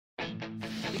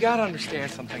gotta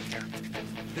understand something here.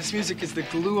 This music is the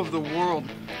glue of the world.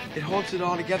 It holds it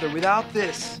all together. Without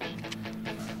this,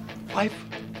 life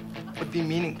would be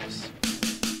meaningless.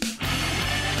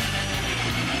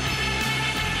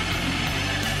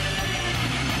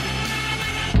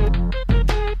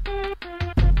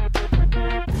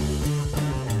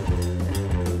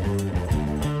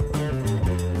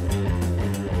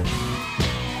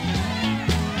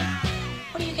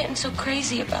 What are you getting so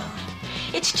crazy about?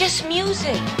 It's just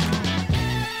music.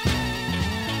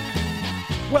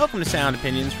 Welcome to Sound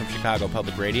Opinions from Chicago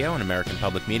Public Radio and American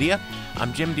Public Media.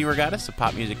 I'm Jim DeRogatis, a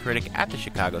pop music critic at the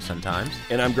Chicago Sun-Times.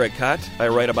 And I'm Greg Kot. I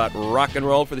write about rock and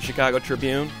roll for the Chicago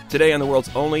Tribune. Today on the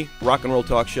world's only rock and roll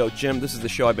talk show, Jim, this is the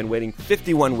show I've been waiting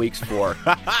 51 weeks for.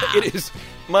 It is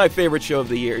my favorite show of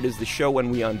the year. It is the show when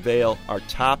we unveil our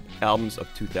top albums of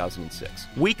 2006.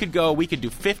 We could do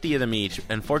 50 of them each.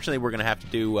 Unfortunately, we're going to have to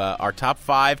do our top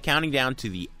 5, counting down to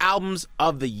the albums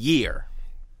of the year.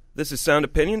 This is Sound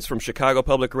Opinions from Chicago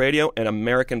Public Radio and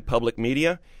American Public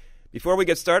Media. Before we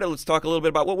get started, let's talk a little bit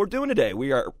about what we're doing today.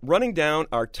 We are running down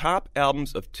our top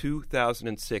albums of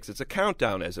 2006. It's a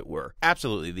countdown, as it were.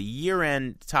 Absolutely. The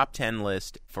year-end top 10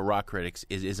 list for rock critics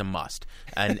is a must.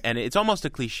 And it's almost a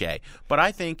cliche. But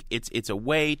I think it's a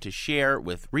way to share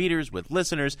with readers, with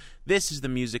listeners. This is the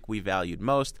music we valued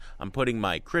most. I'm putting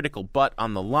my critical butt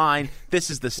on the line. This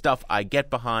is the stuff I get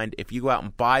behind. If you go out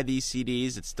and buy these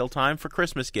CDs, it's still time for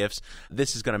Christmas gifts.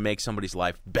 This is going to make somebody's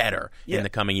life better in the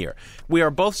coming year. We are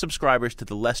both subscribers to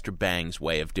the Lester Bangs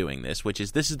way of doing this, which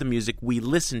is the music we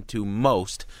listen to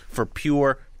most for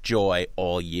pure joy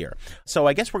all year. So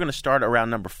I guess we're going to start around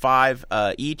number 5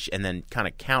 each and then kind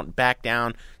of count back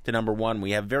down to number 1. We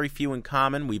have very few in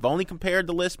common. We've only compared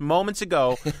the list moments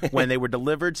ago when they were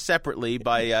delivered separately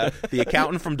by the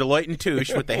accountant from Deloitte &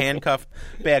 Touche with the handcuffed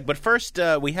bag. But first,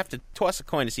 we have to toss a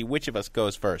coin to see which of us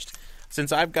goes first.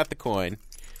 Since I've got the coin,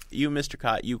 you, Mr.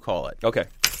 Cott, you call it. Okay.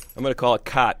 I'm going to call it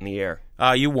Cot in the air.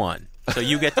 You won. So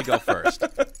you get to go first.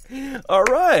 All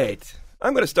right.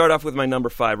 I'm going to start off with my number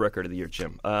 5 record of the year,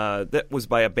 Jim. That was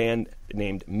by a band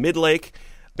named Midlake,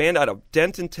 band out of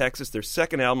Denton, Texas. Their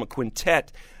second album, a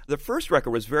quintet. The first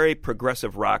record was very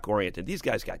progressive rock-oriented. These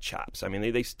guys got chops. I mean,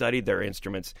 they studied their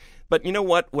instruments. But you know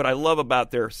what? What I love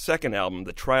about their second album,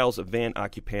 The Trials of Van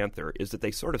Occupanther, is that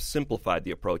they sort of simplified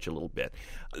the approach a little bit.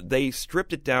 They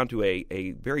stripped it down to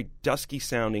a very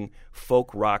dusky-sounding folk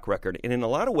rock record. And in a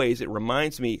lot of ways, it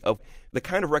reminds me of the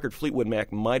kind of record Fleetwood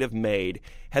Mac might have made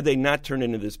had they not turned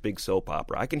into this big soap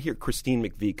opera. I can hear Christine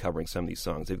McVie covering some of these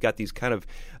songs. They've got these kind of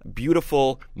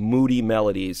beautiful, moody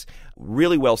melodies,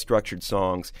 really well-structured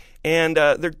songs. And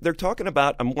they're talking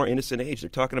about a more innocent age. They're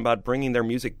talking about bringing their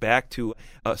music back to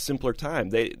a simpler time.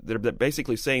 They're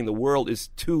basically saying the world is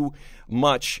too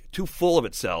full of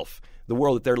itself, the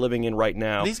world that they're living in right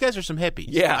now. These guys are some hippies.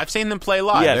 Yeah. I've seen them play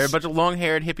live. Yes. They're a bunch of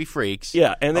long-haired hippie freaks,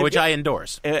 yeah, which I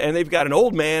endorse. And they've got an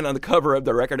old man on the cover of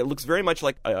the record. It looks very much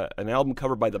like an album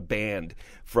cover by the Band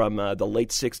from the late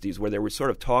 60s, where they were sort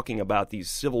of talking about these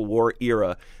Civil War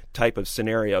era type of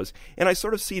scenarios. And I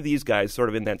sort of see these guys sort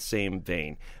of in that same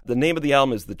vein. The name of the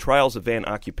album is The Trials of Van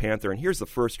Occupanther, and here's the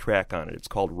first track on it. It's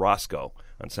called Roscoe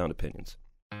on Sound Opinions.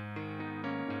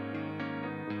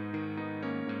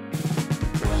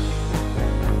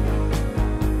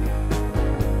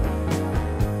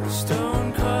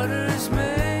 Stone cutters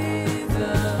made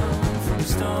them from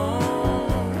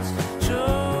stones,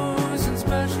 chosen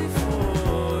specially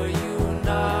for you and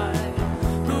I,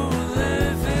 who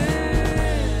live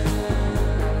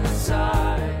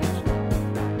inside.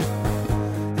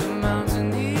 The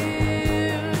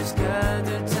mountaineers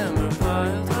gathered timber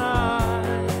piled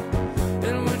high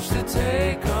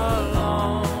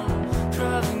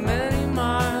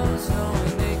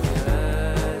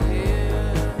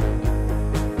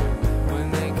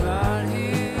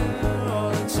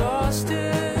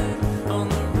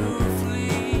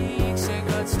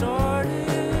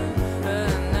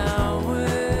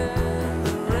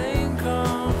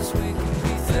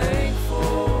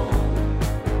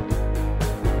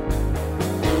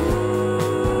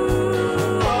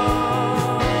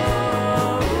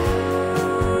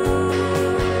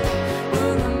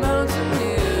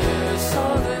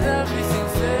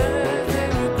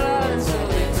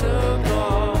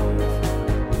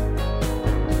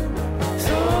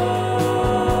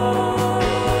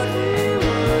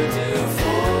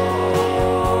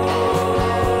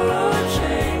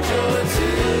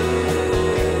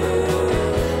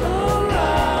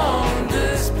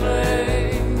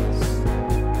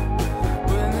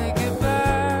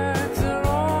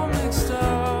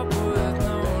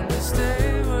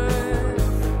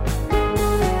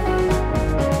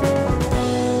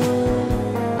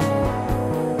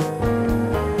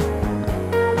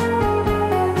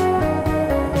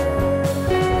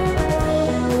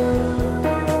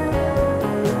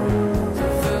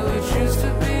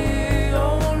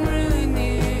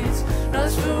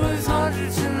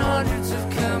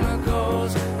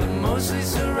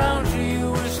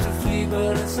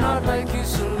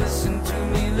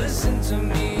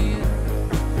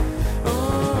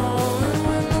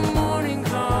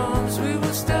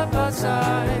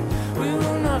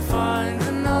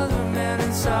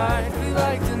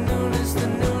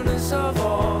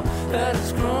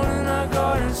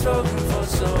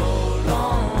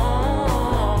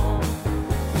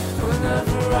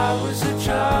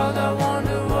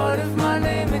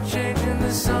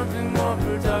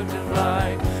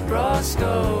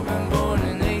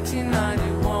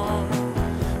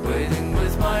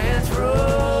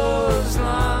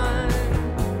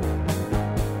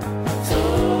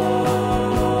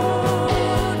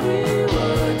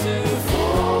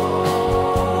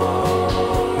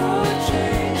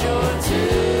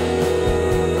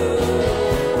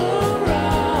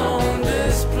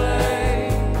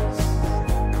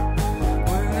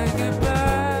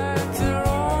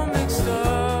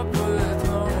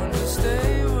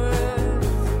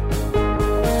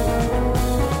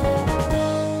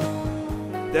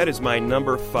that is my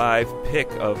number 5 pick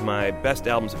of my best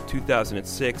albums of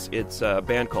 2006. It's a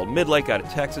band called Midlake out of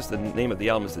Texas. The name of the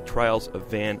album is The Trials of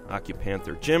Van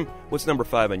Occupanther. Jim, what's number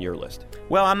 5 on your list?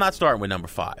 Well, I'm not starting with number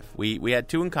 5. We had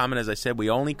 2 in common. As I said, we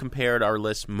only compared our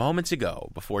lists moments ago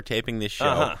before taping this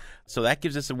show. So that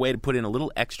gives us a way to put in a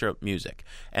little extra music.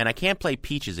 And I can't play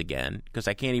Peaches again because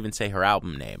I can't even say her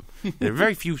album name. There are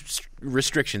very few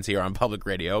restrictions here on public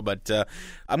radio, but I'm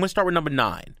going to start with number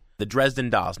 9, the Dresden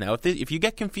Dolls. Now, if you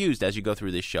get confused as you go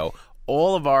through this show,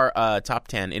 all of our top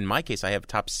 10, in my case, I have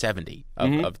top 70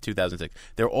 of 2006.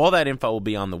 All that info will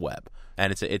be on the web.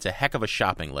 And it's a heck of a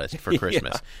shopping list for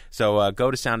Christmas. Yeah. So go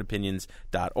to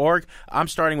soundopinions.org. I'm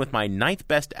starting with my 9th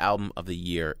best album of the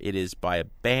year. It is by a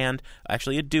band,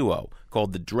 actually a duo,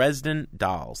 called the Dresden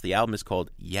Dolls. The album is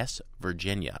called Yes,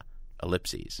 Virginia,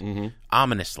 ellipses.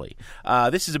 Ominously.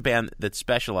 This is a band that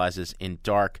specializes in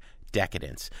dark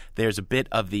decadence. There's a bit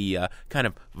of the kind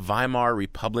of Weimar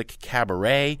Republic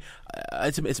cabaret.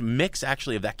 It's a mix,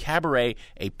 actually, of that cabaret,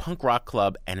 a punk rock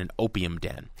club, and an opium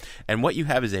den. And what you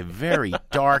have is a very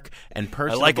dark and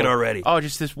personable... I like it already. Oh,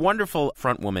 just this wonderful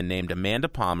front woman named Amanda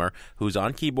Palmer, who's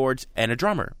on keyboards, and a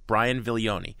drummer, Brian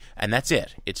Viglione. And that's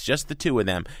it. It's just the 2 of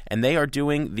them. And they are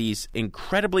doing these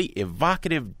incredibly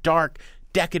evocative, dark,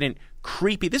 decadent,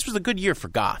 creepy. This was a good year for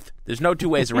goth. There's no two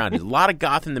ways around it. A lot of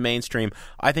goth in the mainstream.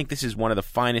 I think this is one of the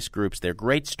finest groups. They're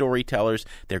great storytellers.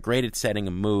 They're great at setting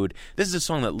a mood. This is a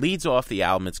song that leads off the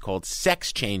album. It's called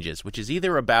Sex Changes, which is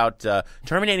either about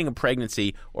terminating a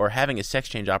pregnancy or having a sex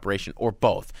change operation, or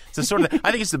both. It's a sort of I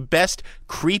think it's the best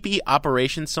creepy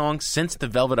operation song since the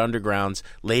Velvet Underground's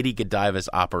Lady Godiva's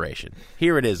Operation.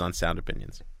 Here it is on Sound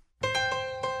Opinions.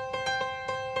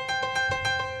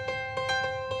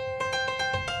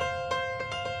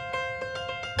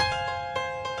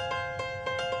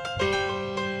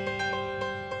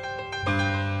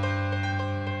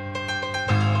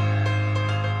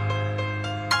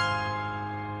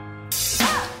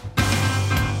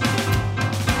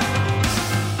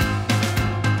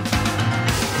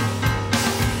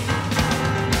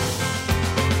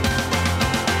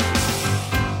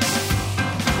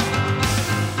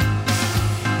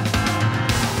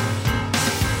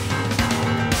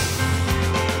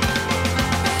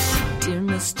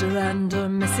 Mr. and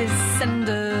Mrs.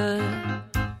 Sender,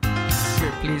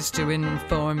 we're pleased to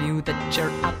inform you that your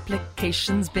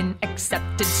application's been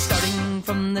accepted starting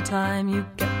from the time you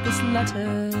get this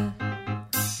letter.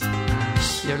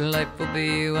 Your life will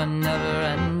be one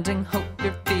never-ending. Hope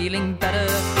you're feeling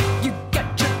better. You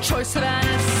get your choice of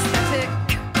anesthetic.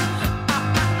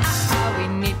 We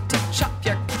need to chop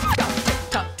your tick-tock,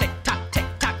 tick-tock,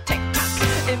 tick-tock,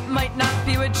 tick-tock. It might not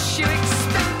be what you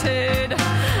expected.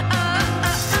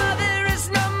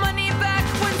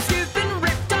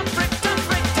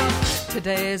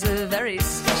 Today's a very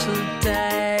special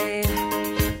day.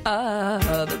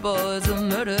 The boys will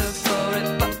murder for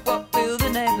it, but what will the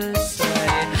neighbors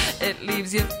say? It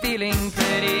leaves you feeling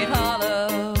pretty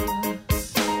hollow.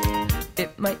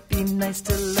 It might be nice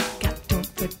to look at. Don't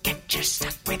forget you're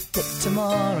stuck with it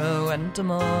tomorrow and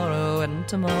tomorrow and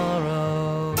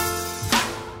tomorrow.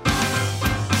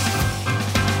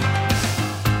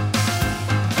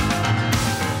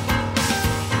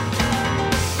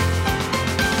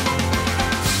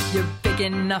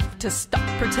 Enough to stop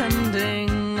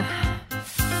pretending.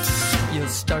 You'll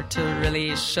start to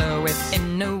really show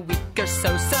within a week or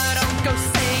so. So don't go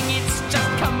saying it's just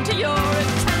come to your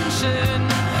attention.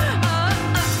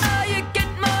 You get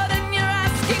more than you're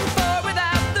asking for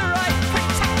without the right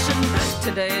protection.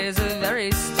 Today's a very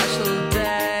special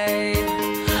day.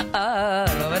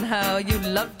 And how you'd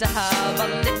love to have a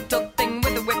little thing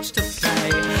with which to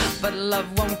play. But love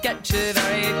won't get you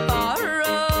very far.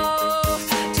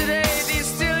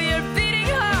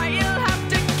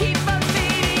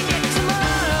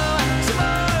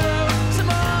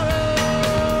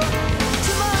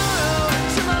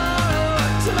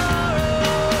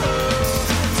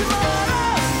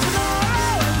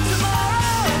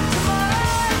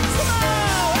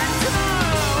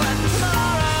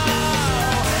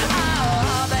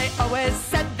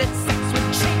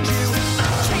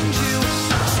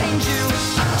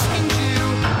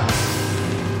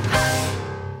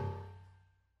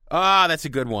 Ah, that's a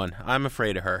good one. I'm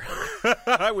afraid of her.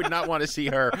 I would not want to see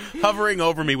her hovering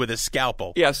over me with a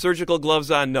scalpel. Yeah, surgical gloves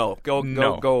on, no. Go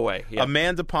away. Yeah.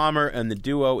 Amanda Palmer and the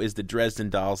duo is the Dresden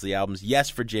Dolls. The album's Yes,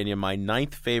 Virginia, my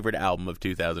 9th favorite album of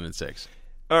 2006.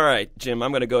 All right, Jim,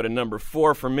 I'm going to go to number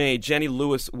 4 for me. Jenny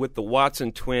Lewis with the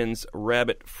Watson Twins,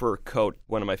 Rabbit Fur Coat,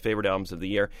 one of my favorite albums of the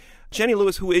year. Jenny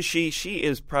Lewis, who is she? She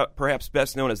is perhaps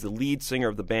best known as the lead singer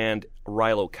of the band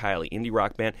Rilo Kiley, indie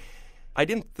rock band. I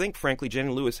didn't think, frankly,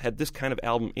 Jenny Lewis had this kind of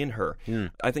album in her.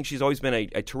 I think she's always been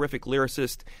a terrific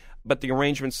lyricist, but the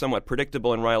arrangement's somewhat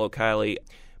predictable in Rilo Kiley.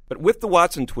 But with the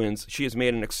Watson Twins, she has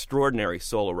made an extraordinary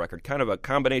solo record, kind of a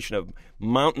combination of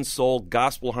mountain soul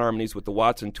gospel harmonies with the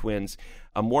Watson Twins,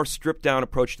 a more stripped-down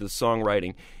approach to the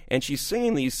songwriting. And she's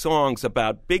singing these songs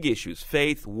about big issues,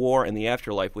 faith, war, and the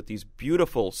afterlife, with these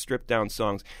beautiful stripped-down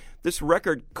songs. This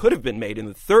record could have been made in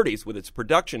the 30s with its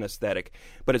production aesthetic,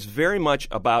 but it's very much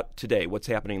about today, what's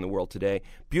happening in the world today.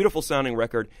 Beautiful sounding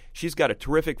record. She's got a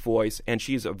terrific voice, and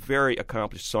she's a very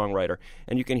accomplished songwriter.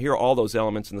 And you can hear all those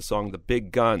elements in the song The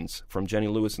Big Guns from Jenny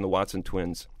Lewis and the Watson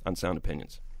Twins on Sound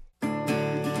Opinions.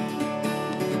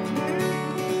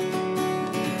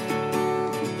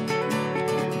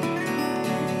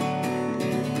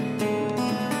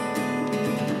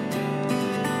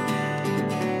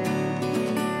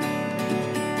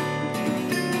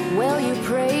 Well, you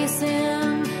praise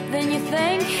him, then you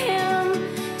thank him,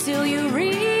 till you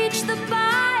reach the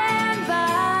by and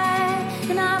by.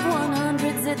 And I've won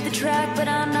hundreds at the track, but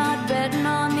I'm not betting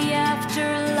on the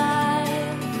afterlife.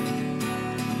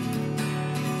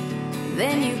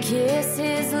 Then you kiss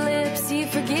his lips, he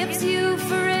forgives you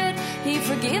for it, he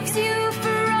forgives you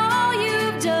for all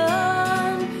you've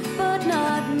done. But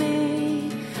not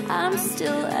me, I'm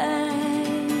still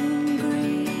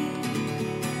angry.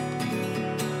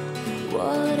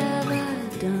 What have I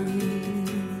done?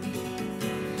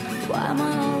 Why am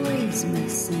I always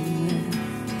messing with?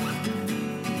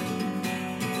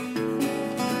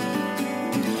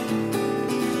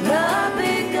 The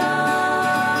big guns.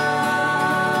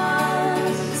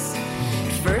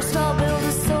 First I'll build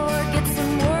a sword, get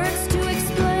some words to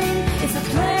explain. It's a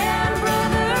plan,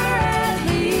 brother, at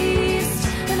least.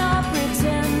 And I'll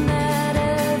pretend that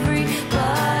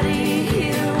everybody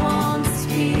here wants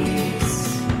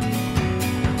peace.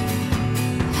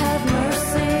 Have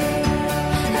mercy,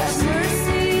 have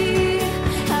mercy,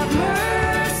 have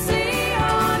mercy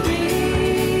on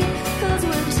me. 'Cause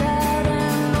we're tired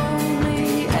and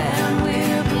lonely and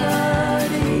we're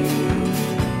bloody.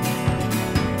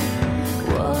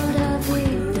 What have we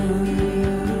done?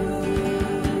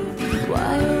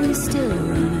 Why are we still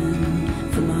running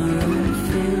from our own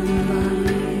film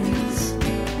bodies?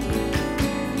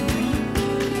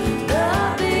 The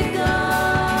big guns,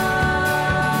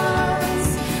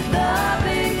 the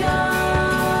big guns.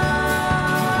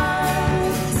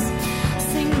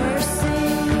 Sing mercy,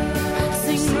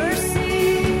 sing mercy,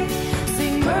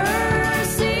 sing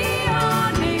mercy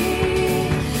on me.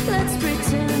 Let's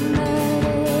pretend that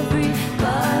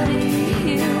everybody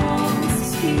here wants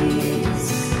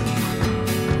peace.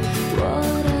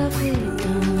 What have we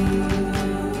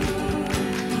done?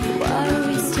 Why are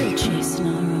we still chasing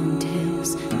our own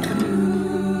tails and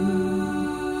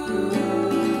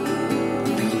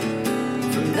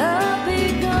from the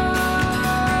big guns,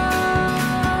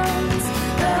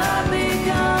 the big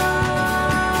guns,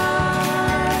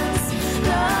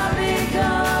 the big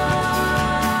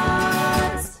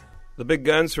guns. The Big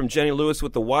Guns from Jenny Lewis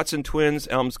with the Watson Twins.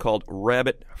 Album's called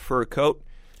Rabbit Fur Coat.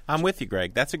 I'm with you,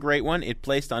 Greg. That's a great one. It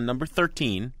placed on number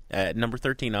 13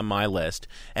 on my list.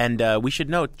 And we should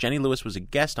note, Jenny Lewis was a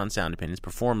guest on Sound Opinions,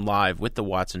 performed live with the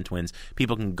Watson Twins.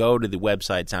 People can go to the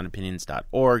website,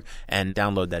 soundopinions.org, and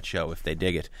download that show if they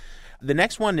dig it. The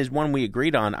next one is one we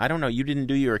agreed on. I don't know. You didn't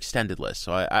do your extended list,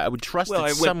 so I would trust Well, it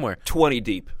I somewhere. went 20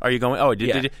 deep. Are you going? Oh,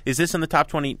 Yeah. is this in the top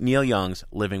 20? Neil Young's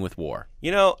Living with War. You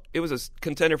know, it was a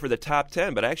contender for the top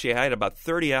 10, but actually I had about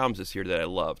 30 albums this year that I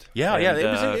loved. Yeah, And,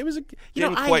 it was a you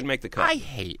didn't know, quite make the cut. I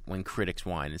hate when critics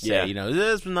whine and say, Yeah. you know,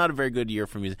 this was not a very good year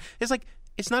for music. It's like,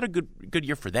 it's not a good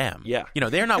year for them. Yeah. You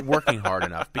know, they're not working hard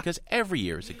enough because every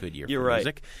year is a good year You're for right.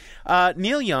 music.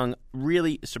 Neil Young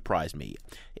really surprised me.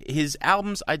 His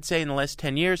albums, I'd say, in the last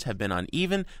 10 years have been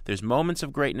uneven. There's moments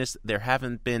of greatness. There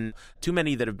haven't been too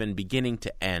many that have been beginning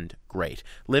to end great.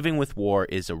 Living with War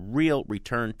is a real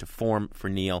return to form for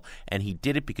Neil, and he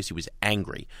did it because he was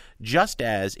angry. Just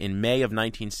as in May of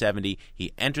 1970,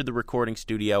 he entered the recording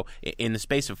studio, in the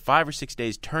space of 5 or 6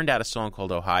 days, turned out a song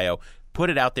called Ohio, put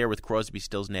it out there with Crosby,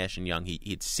 Stills, Nash & Young.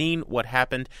 He'd seen what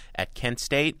happened at Kent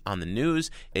State on the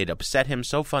news. It upset him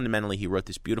so fundamentally, he wrote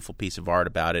this beautiful piece of art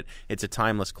about it. It's a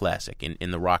timeless classic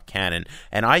in the rock canon.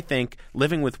 And I think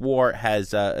Living with War has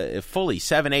fully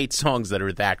 7-8 songs that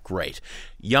are that great.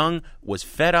 Young was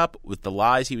fed up with the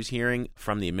lies he was hearing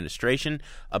from the administration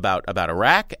about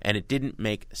Iraq, and it didn't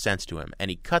make sense to him. And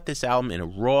he cut this album in a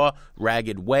raw,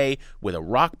 ragged way with a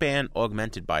rock band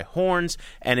augmented by horns,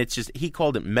 and it's just, he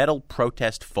called it metal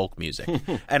protest folk music.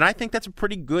 And I think that's a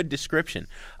pretty good description.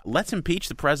 Let's impeach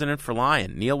the president for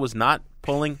lying. Neil was not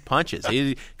pulling punches.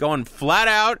 He's going flat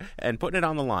out and putting it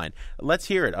on the line. Let's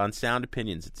hear it on Sound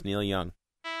Opinions. It's Neil Young.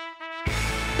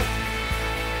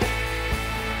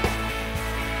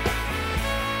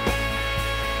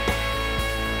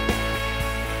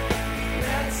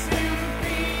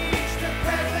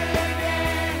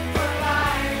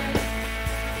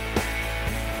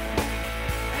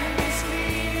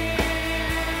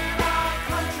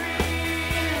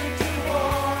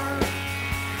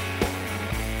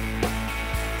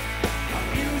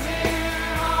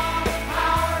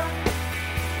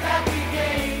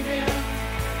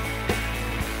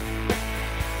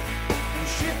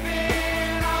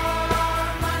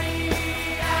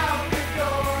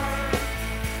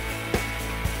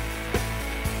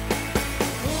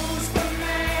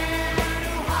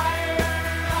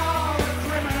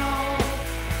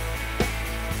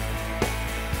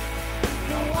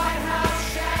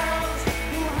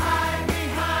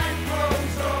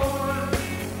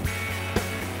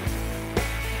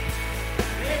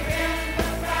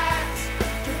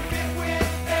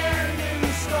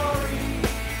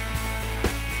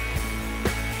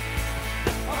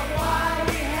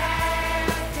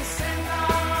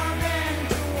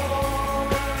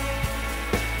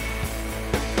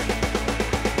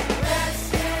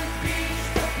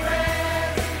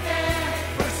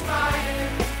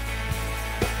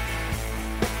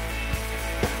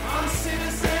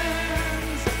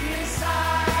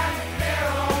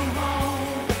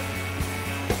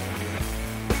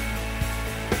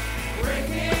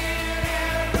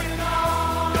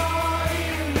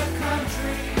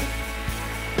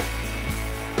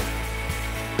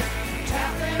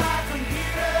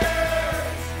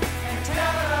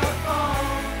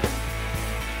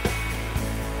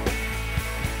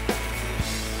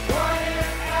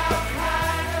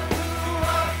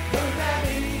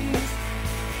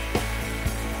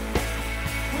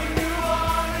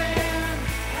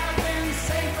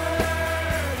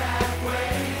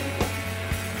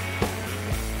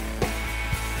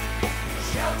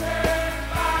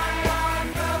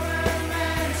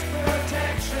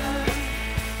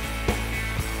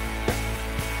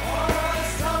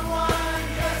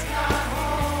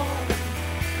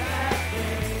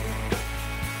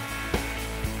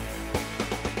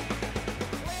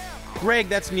 Greg,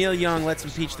 that's Neil Young. Let's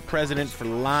impeach the president for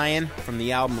lying from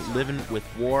the album Living with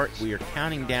War. We are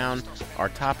counting down our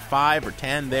top 5 or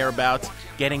 10 thereabouts,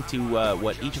 getting to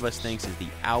what each of us thinks is the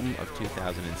album of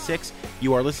 2006.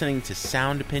 You are listening to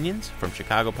Sound Opinions from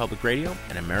Chicago Public Radio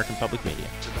and American Public Media.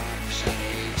 Saddam Hussein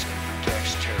aids and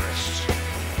protects terrorists,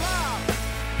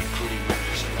 including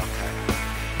members of Al-Qaeda.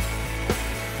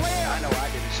 I know I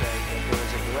didn't say that there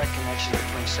was a direct connection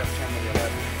between September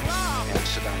 11th and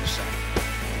Saddam Hussein.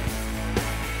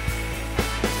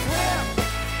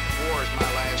 War is my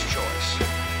last choice.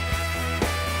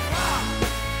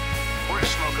 We're going to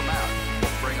smoke them out.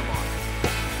 Bring them on.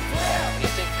 When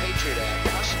you think Patriot Act,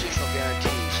 constitutional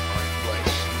guarantees are in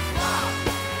place.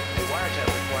 A wiretap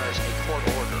requires a court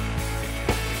order.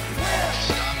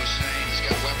 Saddam Hussein has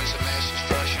got weapons of mass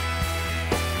destruction.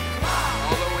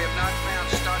 Although we have not found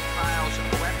stockpiles of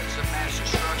weapons of mass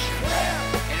destruction,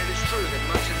 and it is true that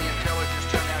much of the intelligence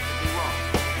turned out to be wrong,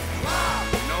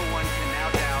 no one can now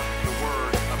doubt the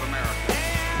word of America.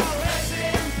 Let's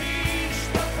impeach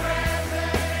the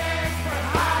president for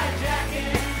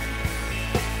hijacking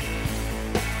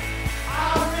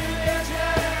our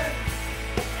religion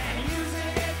and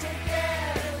using it to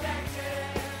get elected.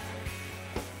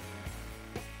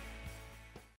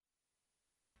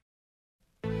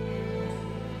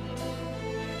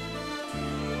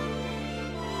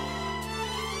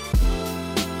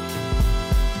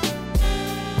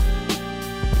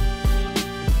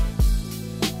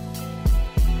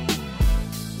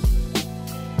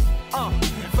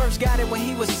 First got it when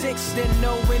he was 6, didn't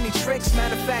know any tricks.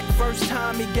 Matter of fact, first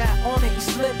time he got on it, he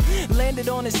slipped, landed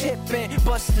on his hip and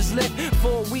busted his lip.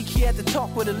 For a week he had to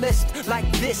talk with a list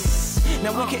like this.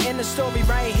 Now we can end the story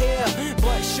right here,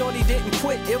 but shorty didn't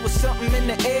quit, it was something in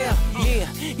the air. Yeah,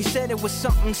 he said it was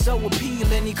something so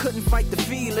appealing, he couldn't fight the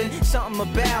feeling, something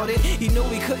about it. He knew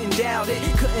he couldn't doubt it,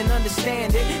 couldn't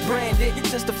understand it, branded.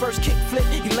 Since the first kick flip,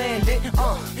 he landed,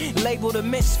 labeled a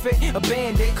misfit, a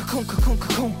bandit, cocoon, cocoon,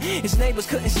 cocoon. His neighbors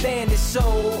couldn't stand it, so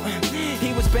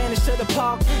he was banished to the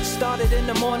park. Started in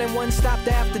the morning, one stopped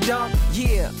after dark.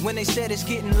 Yeah, when they said it's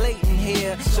getting late in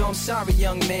here, so I'm sorry,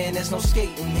 young man, there's no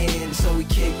skating here. And so we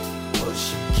kick,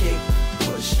 push, kick,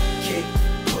 push, kick,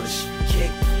 push,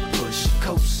 kick, push,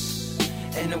 coast.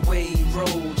 And away he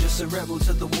rolled, just a rebel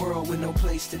to the world with no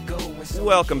place to go.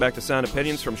 Welcome back to Sound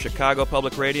Opinions from Chicago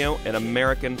Public Radio and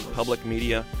American Public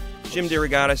Media. Jim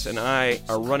DeRogatis and I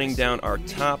are running down our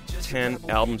top 10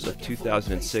 albums of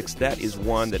 2006. That is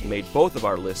one that made both of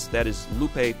our lists. That is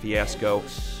Lupe Fiasco.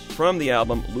 From the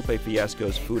album Lupe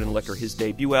Fiasco's Food and Liquor, his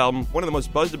debut album, one of the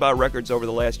most buzzed about records over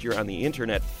the last year on the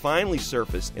internet, finally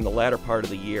surfaced in the latter part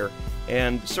of the year,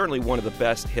 and certainly one of the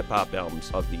best hip-hop albums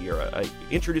of the year,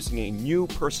 introducing a new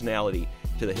personality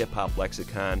to the hip-hop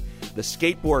lexicon, the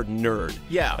skateboard nerd.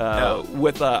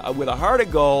 With a heart of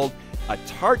gold, a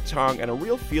tart tongue, and a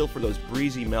real feel for those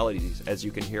breezy melodies, as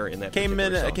you can hear in that Came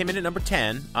in song. at number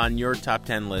 10 on your top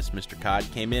 10 list, Mr. Cod.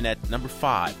 Came in at number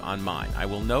 5 on mine. I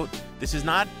will note, this is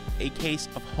not a case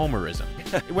of homerism.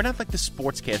 We're not like the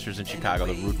sportscasters in Chicago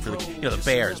that root for the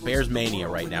Bears mania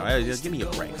right now. Give me a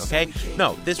break, okay?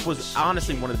 No, this was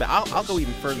honestly one of the best. I'll go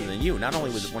even further than you. Not only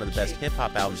was it one of the best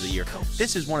hip-hop albums of the year,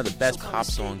 this is one of the best pop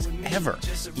songs ever,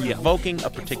 evoking a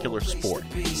particular sport.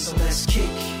 So let's kick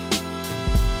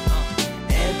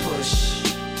and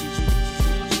push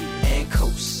and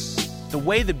coast. The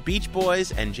way the Beach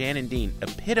Boys and Jan and Dean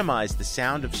epitomized the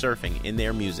sound of surfing in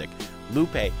their music,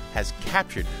 Lupe has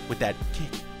captured with that kick,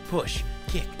 push,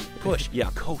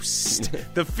 coast.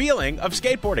 The feeling of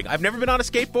skateboarding. I've never been on a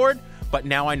skateboard, but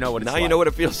now I know what it's like. Now you know what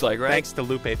it feels like, right? Thanks to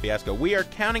Lupe Fiasco. We are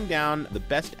counting down the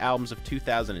best albums of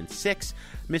 2006.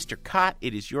 Mr. Cott,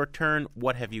 it is your turn.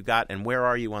 What have you got, and where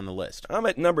are you on the list? I'm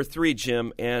at number 3,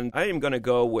 Jim, and I am going to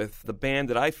go with the band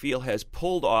that I feel has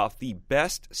pulled off the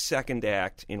best second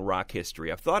act in rock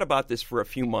history. I've thought about this for a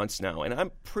few months now, and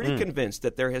I'm pretty convinced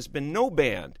that there has been no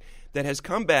band that has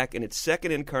come back in its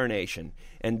second incarnation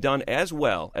and done as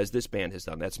well as this band has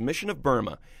done. That's Mission of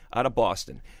Burma out of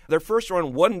Boston. Their first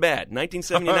run wasn't bad,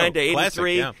 1979 to 83.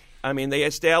 Classic, yeah. I mean, they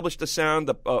established a sound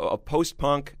of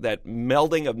post-punk, that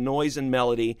melding of noise and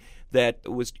melody that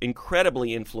was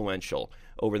incredibly influential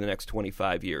over the next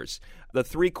 25 years. The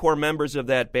 3 core members of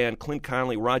that band, Clint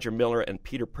Connolly, Roger Miller, and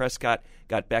Peter Prescott,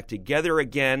 got back together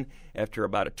again after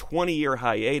about a 20-year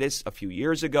hiatus a few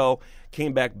years ago,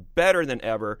 came back better than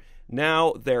ever.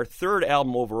 Now, their third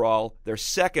album overall, their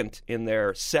second in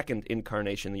their second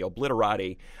incarnation, the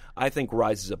Obliterati, I think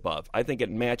rises above. I think it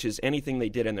matches anything they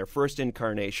did in their first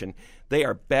incarnation. They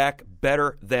are back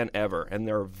better than ever, and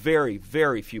there are very,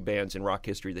 very few bands in rock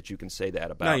history that you can say that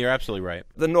about. No, you're absolutely right.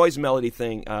 The noise melody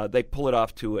thing, they pull it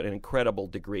off to an incredible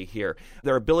degree here.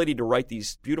 Their ability to write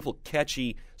these beautiful,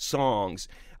 catchy songs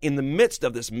in the midst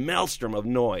of this maelstrom of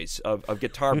noise, of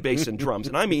guitar, bass, and drums.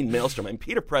 And I mean maelstrom. And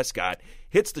Peter Prescott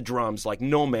hits the drums like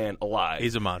no man alive.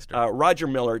 He's a monster. Roger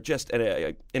Miller, just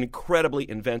an incredibly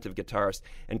inventive guitarist.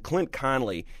 And Clint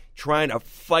Connolly trying to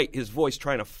fight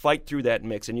through that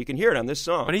mix. And you can hear it on this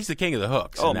song. But he's the king of the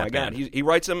hooks. Oh, my God. He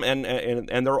writes them,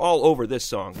 and they're all over this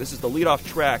song. This is the lead-off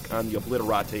track on the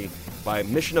Obliterati by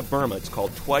Mission of Burma. It's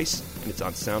called Twice, and it's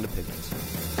on Sound Opinions.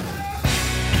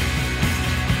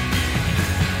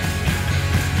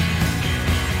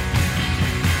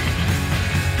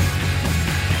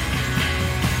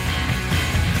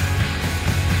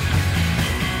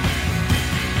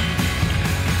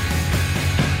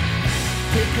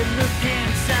 Take a look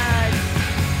inside.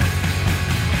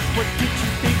 What did you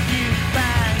think you'd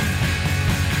find?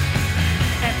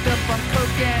 Act up on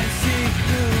coke and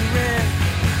cigarette.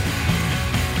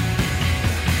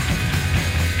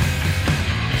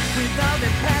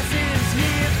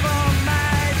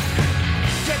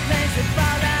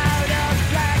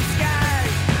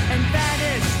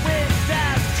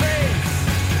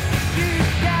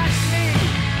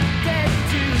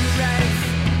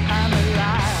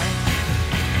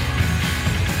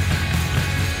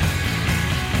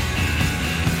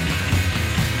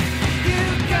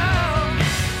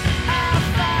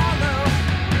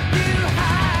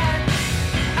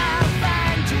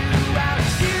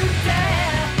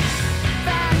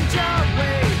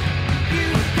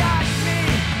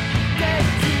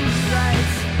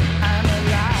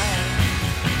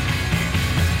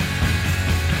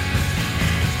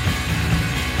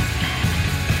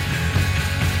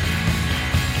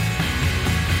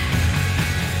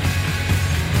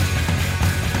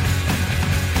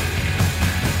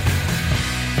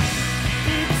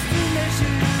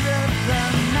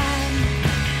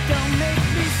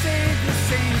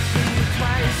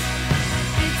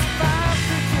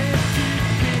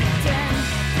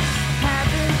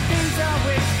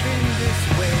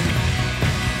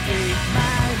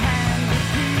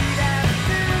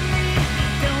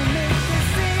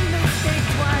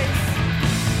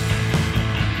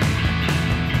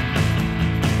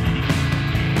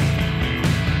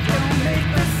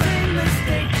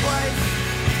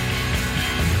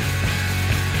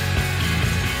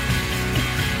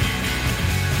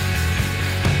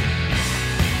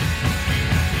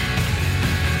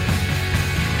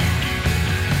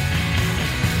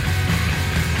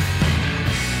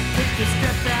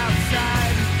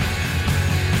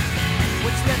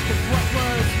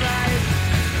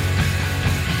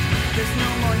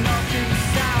 going north to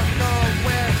south or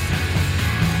west.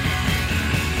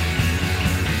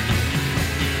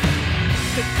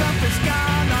 The compass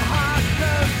gone, the heart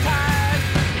grows tired.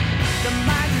 The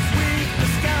mind is weak, the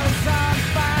skull's on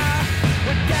fire.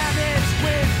 We're damaged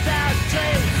without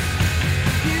trace.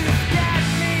 You got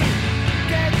me,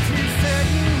 get to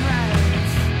certain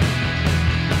rights.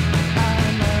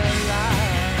 I'm alive.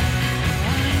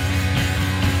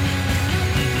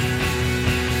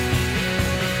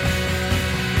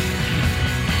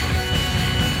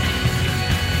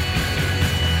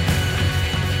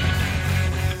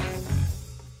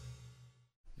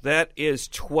 That is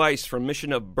Twice from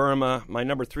Mission of Burma, my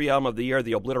number 3 album of the year,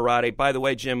 The Obliterati. By the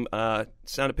way, Jim,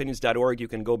 soundopinions.org, you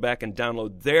can go back and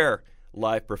download their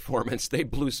live performance. They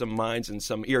blew some minds and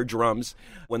some eardrums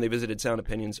when they visited Sound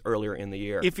Opinions earlier in the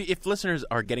year. If listeners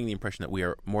are getting the impression that we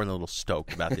are more than a little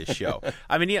stoked about this show,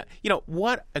 I mean, you know,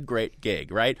 what a great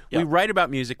gig, right? Yeah. We write about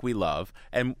music we love,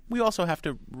 and we also have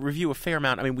to review a fair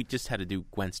amount. I mean, we just had to do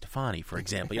Gwen Stefani, for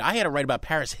example. I had to write about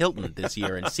Paris Hilton this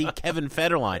year and see Kevin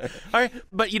Federline. All right,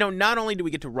 but, you know, not only do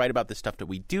we get to write about the stuff that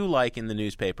we do like in the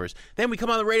newspapers, then we come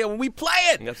on the radio and we play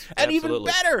it. Yes, and absolutely. even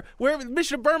better, where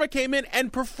Mission of Burma came in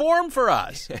and performed for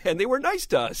us. And they were nice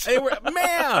to us. They were,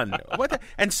 man, what the,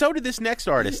 and so did this next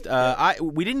artist.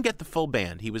 We didn't get the full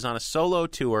band. He was on a solo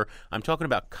tour. I'm talking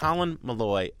about Colin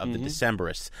Malloy of the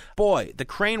Decemberists. Boy, the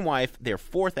Crane Wife, their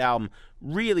 4th album,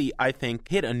 really, I think,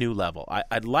 hit a new level.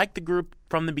 I liked the group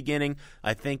from the beginning.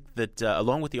 I think that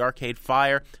along with the Arcade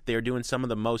Fire, they are doing some of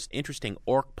the most interesting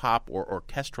orc pop or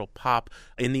orchestral pop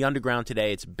in the underground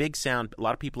today. It's big sound. A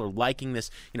lot of people are liking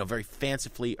this, you know, very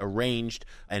fancifully arranged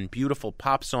and beautiful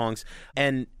pop songs.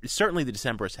 And certainly the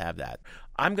Decemberists have that.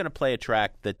 I'm going to play a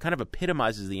track that kind of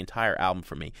epitomizes the entire album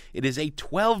for me. It is a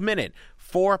 12-minute,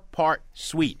 4-part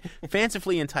suite,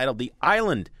 fancifully entitled The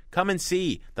Island. Come and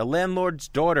see The Landlord's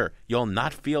Daughter. You'll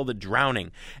not feel the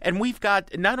drowning. And we've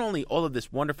got not only all of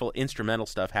this wonderful instrumental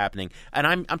stuff happening, and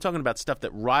I'm talking about stuff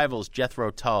that rivals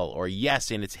Jethro Tull or Yes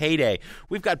in its heyday.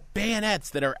 We've got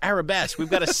bayonets that are arabesque. We've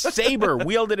got a saber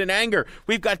wielded in anger.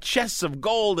 We've got chests of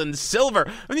gold and silver.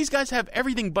 I mean, these guys have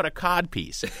everything but a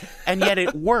codpiece. And yet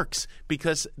it works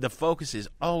because the focus is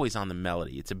always on the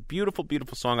melody. It's a beautiful,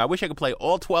 beautiful song. I wish I could play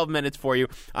all 12 minutes for you.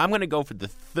 I'm going to go for the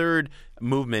 3rd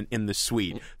movement in the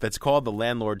suite that's called The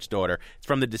Landlord's Daughter. It's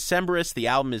from the Decemberists. The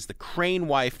album is The Crane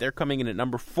Wife. They're coming in at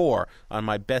number 4 on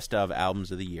my best of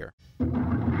albums of the year.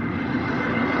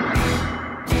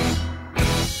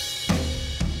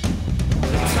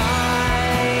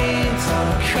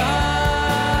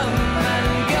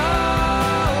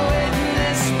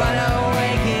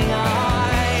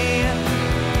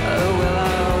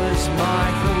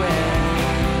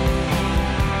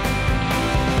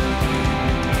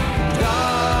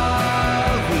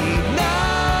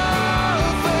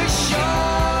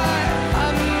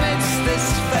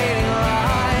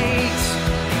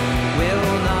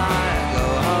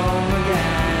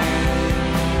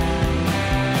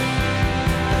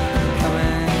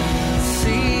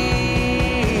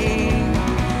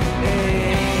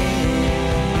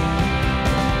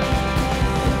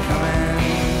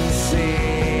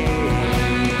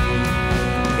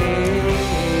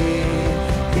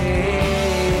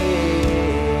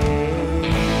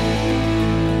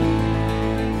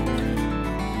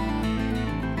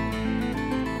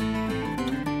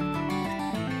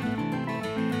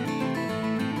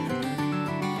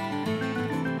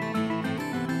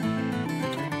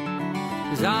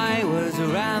 I was a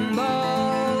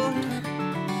ramble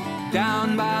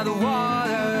down by the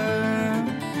water,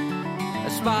 a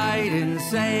spied and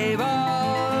sable,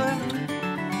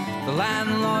 the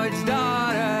landlord's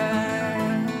daughter.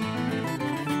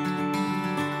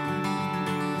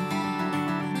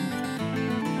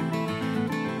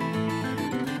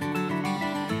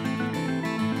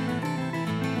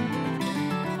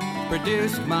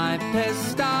 Produced my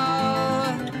pistol,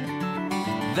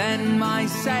 then my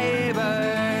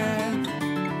saber,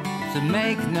 to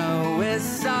make no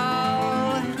whistle,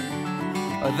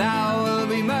 or thou will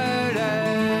be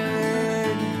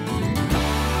murdered.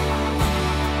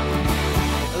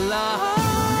 Love.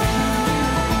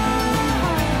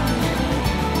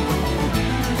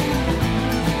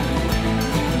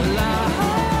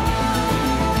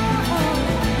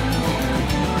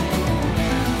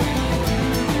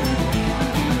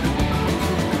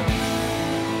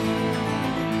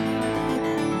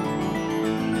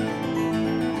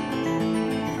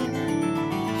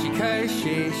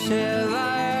 She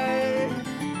shivered,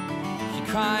 she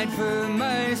cried for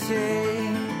mercy,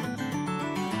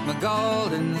 my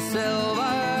gold and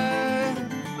silver,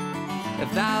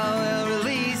 if thou wilt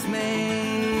release me.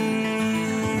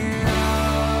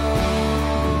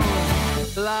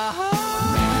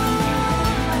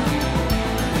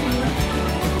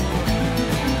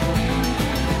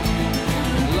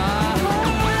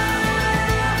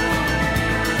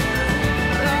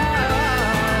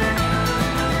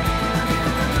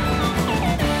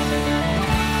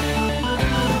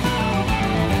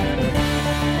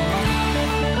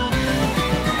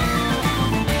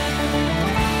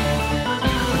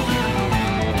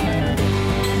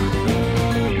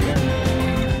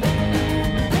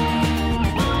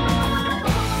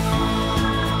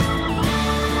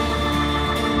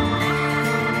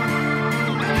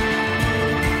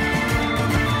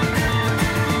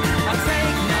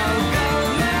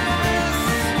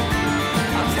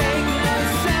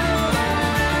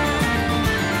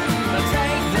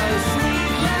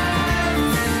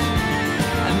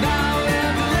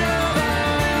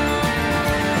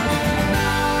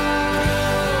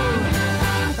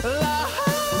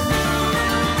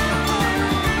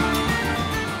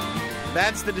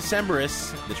 It's the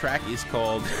Decemberists. The track is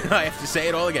called, I have to say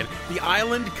it all again, The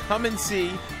Island, Come and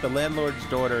See, The Landlord's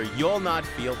Daughter, You'll Not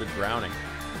Feel the Drowning.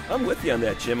 I'm with you on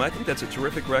that, Jim. I think that's a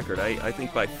terrific record. I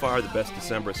think by far the best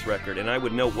Decemberist record. And I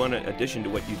would note one addition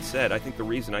to what you'd said. I think the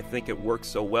reason I think it works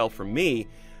so well for me,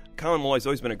 Colin Malloy's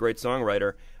always been a great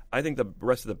songwriter. I think the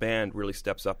rest of the band really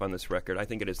steps up on this record. I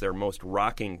think it is their most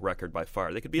rocking record by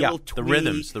far. They could be a little twee,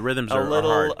 the rhythms are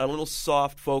hard. A little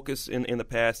soft focus in the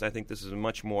past. I think this is a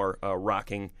much more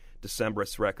rocking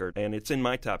Decemberist record, and it's in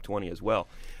my top 20 as well.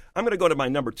 I'm going to go to my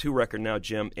number 2 record now,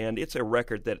 Jim, and it's a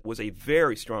record that was a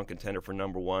very strong contender for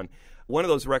number 1. One of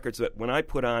those records that when I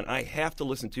put on, I have to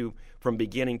listen to from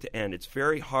beginning to end. It's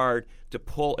very hard to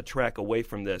pull a track away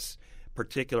from this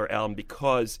particular album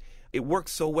because it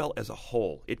works so well as a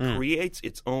whole. It creates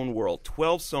its own world.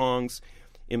 12 songs,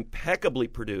 impeccably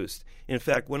produced. In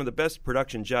fact, one of the best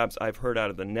production jobs I've heard out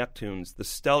of the Neptunes, the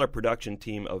stellar production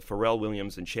team of Pharrell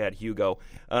Williams and Chad Hugo,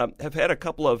 have had a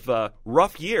couple of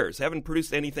rough years. Haven't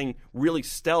produced anything really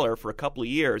stellar for a couple of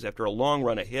years after a long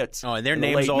run of hits. Oh, and their in the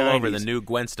name's late all 90s. over the new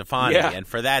Gwen Stefani, and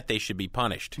for that they should be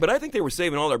punished. But I think they were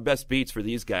saving all their best beats for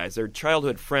these guys. Their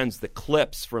childhood friends, the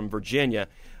Clips from Virginia,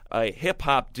 a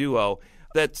hip-hop duo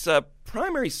that's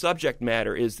primary subject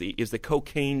matter is the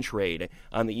cocaine trade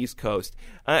on the East Coast.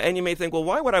 And you may think, well,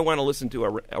 why would I want to listen to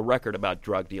a record about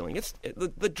drug dealing?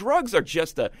 The drugs are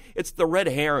just it's the red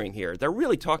herring here. They're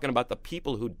really talking about the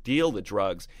people who deal the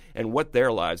drugs and what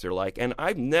their lives are like. And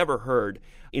I've never heard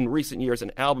in recent years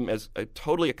an album as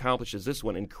totally accomplished as this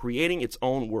one in creating its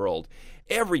own world.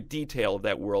 Every detail of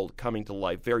that world coming to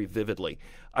life very vividly.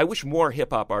 I wish more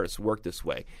hip-hop artists worked this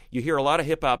way. You hear a lot of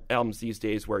hip-hop albums these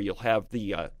days where you'll have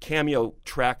the cameo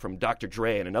track from Dr.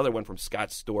 Dre and another one from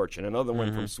Scott Storch and another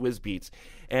one from Swizz Beatz,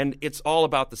 and it's all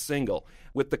about the single.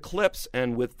 With the Clips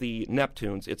and with the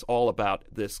Neptunes, it's all about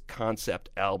this concept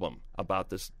album, about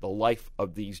the life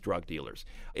of these drug dealers.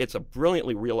 It's a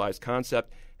brilliantly realized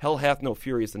concept. Hell Hath No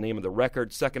Fury is the name of the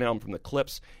record, second album from the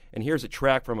Clips, and here's a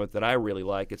track from it that I really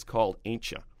like. It's called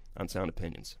Ain't Ya on Sound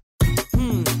Opinions.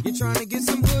 You're trying to get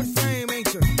some good fame,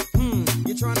 ain't you?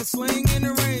 You're trying to sling in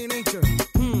the rain, ain't you?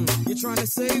 You're trying to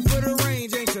save for the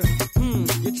range, ain't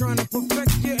you? You're trying to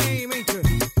perfect your aim, ain't you?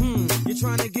 You're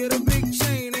trying to get a big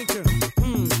chain, ain't you?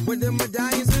 With them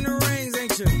medallions and the rings,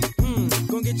 ain't you?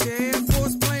 Gonna get your Air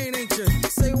Force plane, ain't you?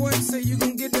 Say what? Say you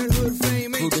gonna get that hood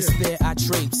fame, ain't you? Through despair I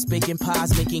traipse, baking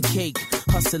pies, making cake,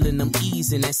 hustling them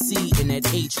E's and that C and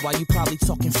that H, while you probably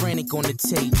talking frantic on the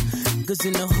tape. Cause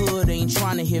in the hood ain't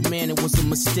trying to hear, man, it was a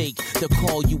mistake to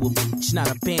call you a bitch, not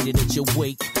a bandit at your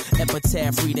wake.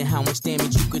 Epitaph reading how much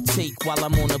damage you could take while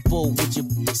I'm on a boat with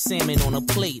your salmon on a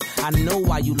plate. I know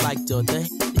why you liked her,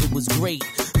 it was great.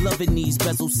 Loving these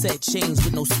bezel set chains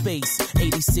with no space.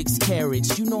 86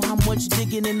 carats, you know how much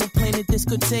digging in the planet this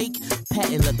could take?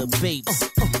 Patent leather babes.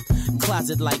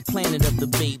 Closet like Planet of the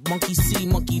Babe. Monkey see,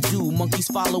 monkey do, monkeys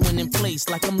following in place.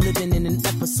 Like I'm living in an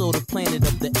episode of Planet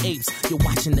of the Apes. You're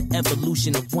watching the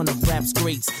evolution of one of rap's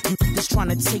greats. You just trying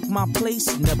to take my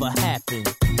place? Never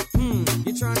happened.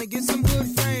 You're trying to get some good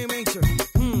fame, ain't you?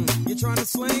 You're trying to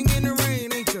sling in the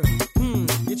rain, ain't you?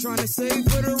 You're trying to save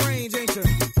for the range, ain't you?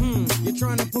 You're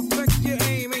trying to perfect your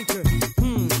aim, ain't you?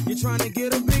 You're trying to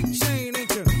get a big chain,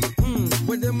 ain't you?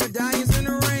 With the medallions and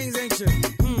the rings, ain't you?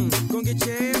 Gonna get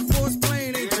your Air Force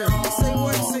plane, ain't you? Say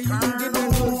what? Say you gonna get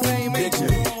that hood fame, ain't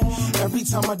you? Every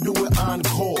time I do it,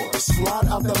 encore. Slide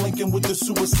out that Lincoln with the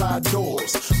suicide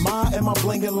doors. My am I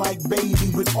blinging like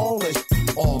baby with all that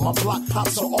on. My block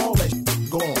pops so all that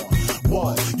gone.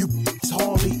 What? You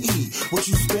hardly eat. What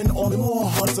you spend on more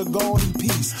hunter gaudy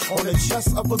piece. On the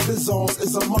chest of a Bizarre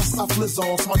is a must I flizz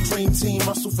off. My dream team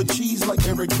muscle for cheese like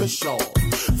Eric Bischoff.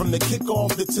 From the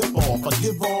kickoff, the tip off, I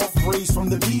give off rays from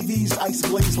the BVs, ice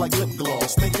glaze like lip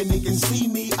gloss. Thinking they can see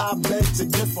me, I beg to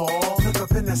differ. Look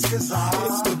up in the skizzer.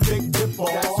 It's the big dip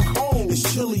off.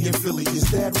 It's chilly in Philly, is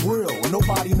that real?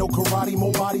 Nobody know karate,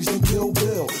 more bodies than Kill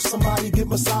Bill. Somebody get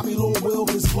Masabi Lil Will,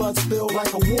 his blood spill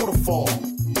like a waterfall.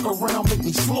 Around, make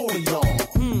me slaughter y'all.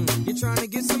 You're trying to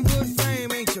get some good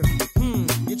fame, ain't you?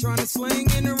 You're trying to sling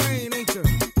in the rain, ain't you?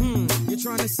 You're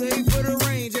trying to save for the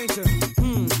range, ain't you?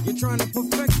 You're trying to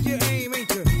perfect your aim, ain't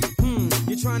you?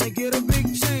 You're trying to get a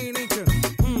big chain, ain't you?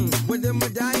 With the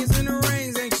medallions and the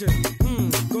rings, ain't you?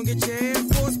 Gonna get your Air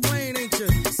Force plane, ain't you?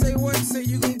 Say what? Say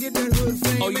you gonna get that hood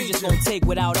fame, Oh, you just gonna take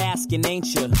without asking, ain't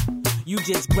you? You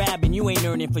just grabbing, you ain't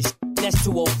earning for that's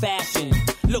too old-fashioned.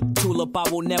 Look, tulip, I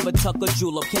will never tuck a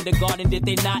julep. Kindergarten, did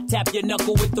they not tap your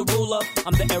knuckle with the ruler?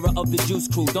 I'm the era of the juice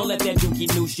crew. Don't let that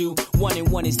dookie noose you. 1 and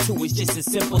 1 is 2. It's just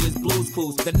as simple as Blue's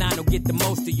Clues. The 9 will get the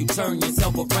most of you. Turn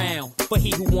yourself around. But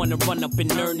he who wanna run up and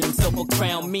earn himself a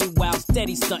crown. Meanwhile,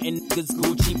 steady stunting niggas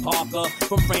Gucci Parker.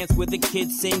 From France where the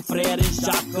kids sing Frere and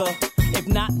Shaka. If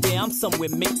not there, I'm somewhere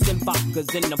mixing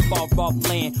vodkas in the far-off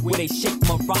land where they shake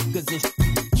maracas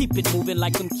and keep it moving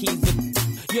like them keys.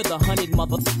 You're the hunted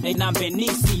mother, and I'm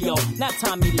Benicio, not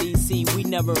Tommy Lee. See, we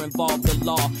never involved the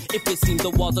law. If it seems the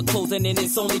walls are closing, and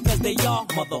it's only 'cause they are,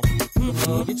 mother.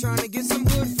 You're trying to get some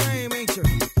good fame, ain't you?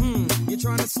 You're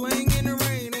trying to swing in the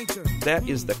rain, ain't you? That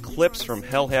is the Clips from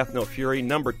Hell Hath No Fury,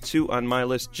 number 2 on my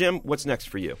list. Jim, what's next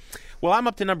for you? Well, I'm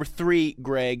up to number 3,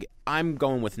 Greg. I'm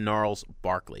going with Gnarls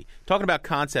Barkley. Talking about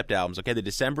concept albums, okay, the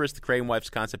Decemberists, the Crane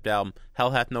Wife's concept album,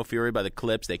 Hell Hath No Fury by the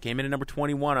Clips. They came in at number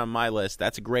 21 on my list.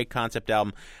 That's a great concept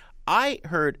album. I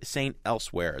heard Saint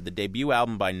Elsewhere, the debut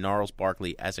album by Gnarls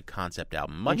Barkley, as a concept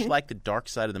album, much like The Dark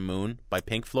Side of the Moon by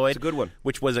Pink Floyd. It's a good one.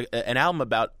 Which was an album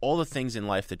about all the things in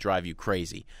life that drive you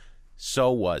crazy.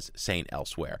 So was Saint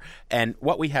Elsewhere. And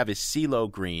what we have is CeeLo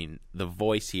Green, the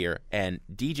voice here, and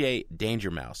DJ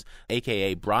Danger Mouse,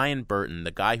 a.k.a. Brian Burton,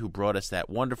 the guy who brought us that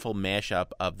wonderful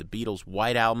mashup of the Beatles'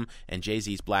 White Album and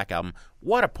Jay-Z's Black Album.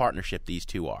 What a partnership these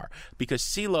two are. Because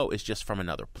CeeLo is just from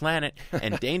another planet,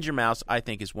 and Danger Mouse, I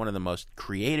think, is one of the most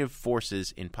creative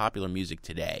forces in popular music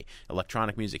today.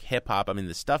 Electronic music, hip-hop. I mean,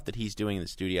 the stuff that he's doing in the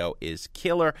studio is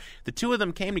killer. The two of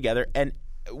them came together, and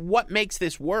what makes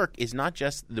this work is not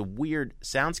just the weird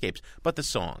soundscapes, but the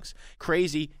songs.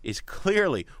 Crazy is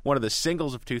clearly one of the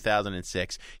singles of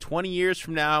 2006. 20 years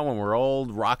from now, when we're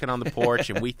old, rocking on the porch,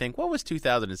 and we think, what was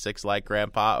 2006 like,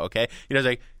 Grandpa? Okay? You know, it's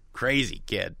like, crazy,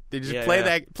 kid. They just play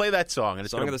that song, and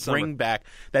it's going to bring back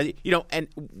that. You know, and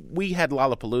we had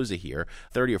Lollapalooza here,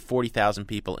 30 or 40,000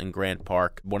 people in Grant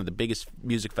Park, one of the biggest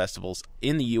music festivals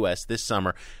in the U.S. this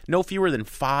summer. No fewer than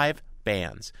 5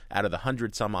 bands out of the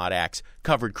 100-some-odd acts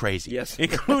covered Crazy, yes,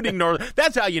 including Northern.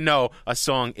 That's how you know a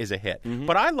song is a hit.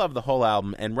 But I love the whole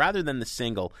album, and rather than the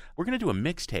single, we're going to do a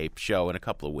mixtape show in a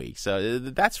couple of weeks. So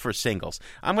that's for singles.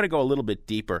 I'm going to go a little bit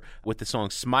deeper with the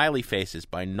song Smiley Faces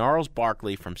by Gnarls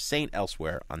Barkley from Saint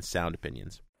Elsewhere on Sound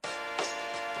Opinions.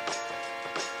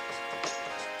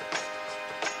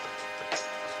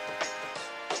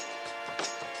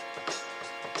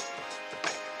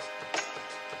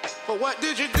 But what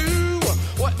did you do?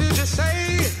 What did you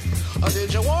say? Or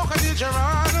did you walk or did you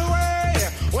run away?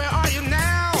 Where are you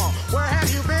now? Where have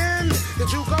you been?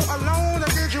 Did you go alone or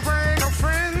did you bring a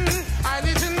friend? I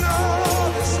need to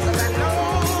know this, 'cause I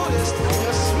noticed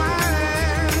you're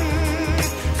smiling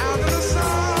out in the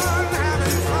sun,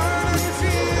 having fun and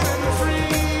feeling free.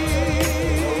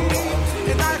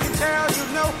 And I can tell you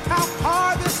know how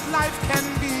hard this life can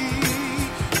be,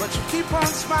 but you keep on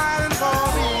smiling for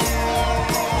me.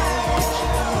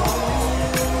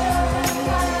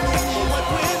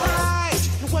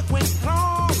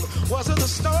 Was it a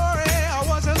story or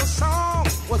was it a song?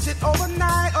 Was it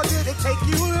overnight or did it take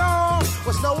you long?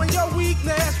 Was knowing your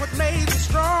weakness what made you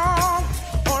strong?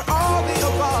 Or all the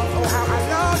above? Oh, how I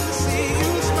love to see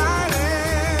you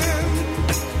smiling.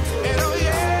 And oh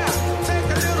yeah, take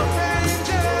a little pain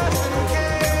just in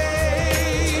case.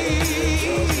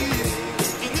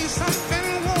 You need something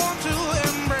warm to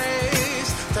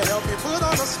embrace to help you put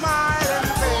on a smiling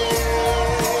face.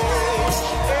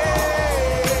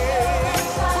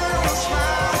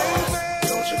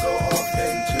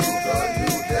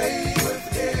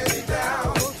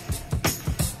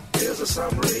 A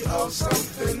summary of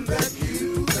something that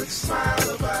you could smile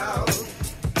about.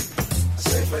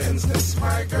 Say, for instance,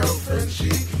 my girlfriend, she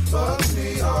bugs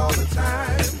me all the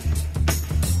time.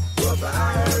 But the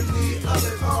irony of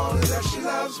it all is that she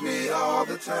loves me all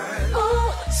the time.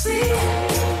 Oh, see.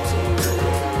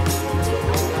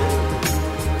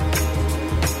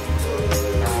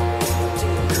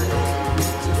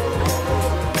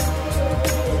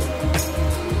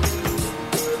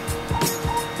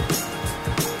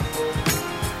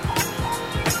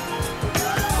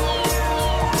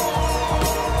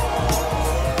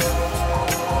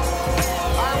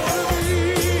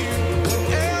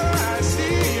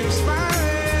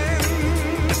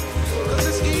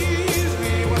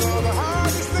 One of the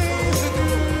hardest things to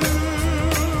do.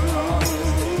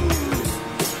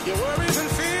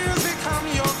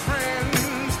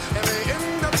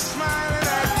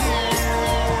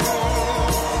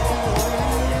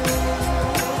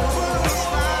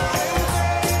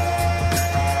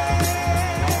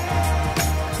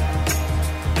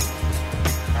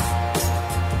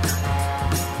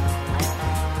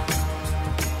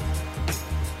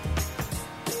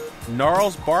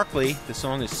 Gnarls Barkley. The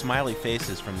song is Smiley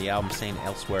Faces from the album Same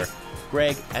Elsewhere.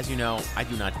 Greg, as you know, I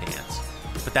do not dance,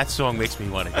 but that song makes me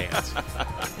want to dance.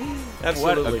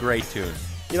 Absolutely. What a great tune.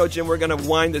 You know, Jim, we're going to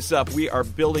wind this up. We are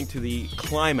building to the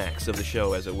climax of the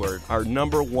show, as it were. Our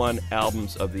number one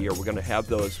albums of the year. We're going to have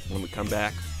those when we come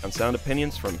back on Sound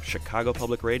Opinions from Chicago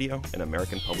Public Radio and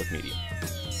American Public Media.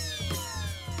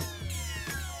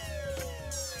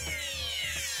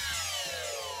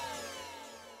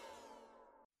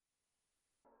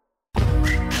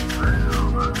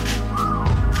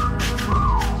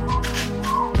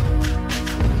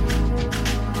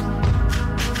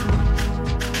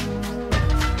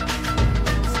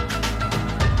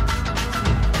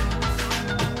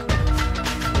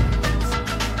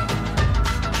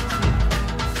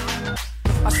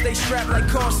 Strapped like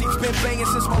car seats, been banging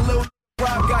since my little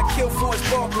Rob got killed for his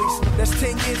Barclays. That's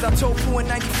 10 years, I told Pooh in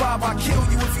 95 I'll kill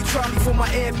you if you try me for my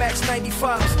Air Max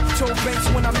 95s. Told Banks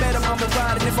when I met him I'ma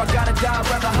ride, and if I gotta die, I'd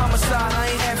rather homicide. I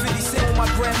ain't had 50 cent when my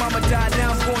grandmama died.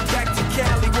 Now I'm going back to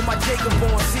Cali with my Jacob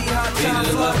on. See how time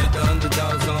fly. The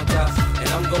underdogs on top, and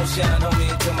I'm gon' shine on me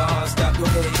until my heart stop. Go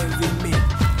ahead, envy me.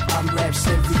 I'm Raps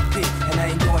MVP, and I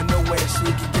ain't going nowhere, so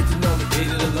you can get to know me.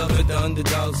 Hated the love with the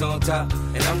underdogs on top,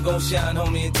 and I'm gon' shine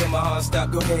on me until my heart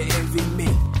stop. Go ahead, envy me.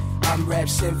 I'm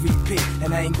Raps MVP,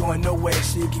 and I ain't going nowhere,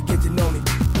 so you can get to know me.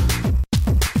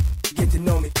 Get to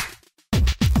know me.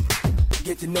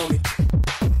 Get to know me.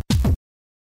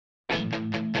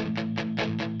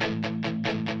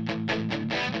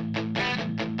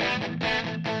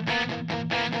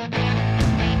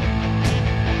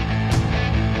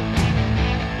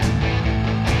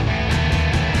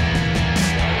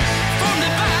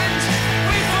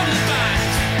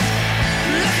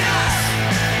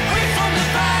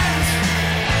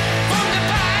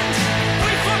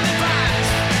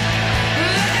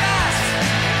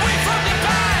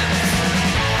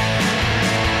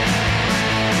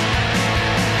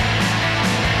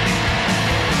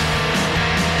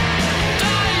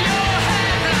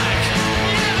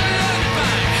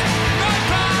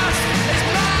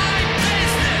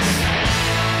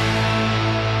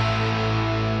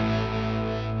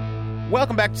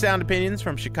 Welcome back to Sound Opinions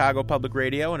from Chicago Public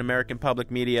Radio and American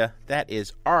Public Media. That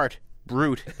is Art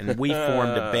Brut, and we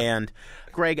formed a band.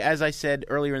 Greg, as I said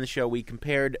earlier in the show, we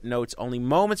compared notes only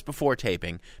moments before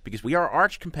taping because we are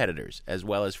arch competitors as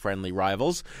well as friendly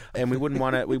rivals, and we wouldn't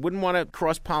want to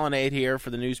cross-pollinate here for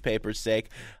the newspaper's sake.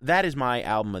 That is my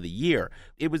album of the year.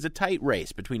 It was a tight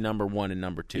race between number one and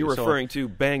number two. You're referring to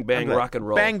Bang Bang Rock and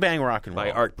Roll. Bang Bang Rock and Roll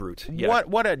by Art Brut. Yeah.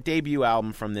 What a debut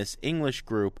album from this English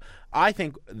group. I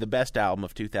think the best album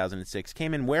of 2006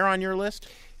 came in where on your list?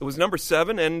 It was number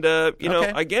 7, and, know,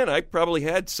 again, I probably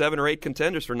had 7 or 8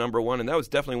 contenders for number 1, and that was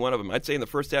definitely one of them. I'd say in the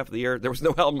first half of the year, there was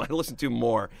no album I listened to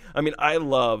more. I mean,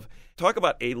 talk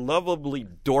about a lovably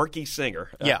dorky singer,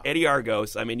 Eddie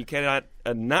Argos. I mean, you cannot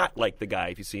not like the guy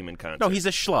if you see him in concert. No, he's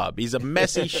a schlub. He's a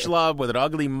messy schlub with an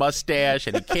ugly mustache,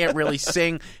 and he can't really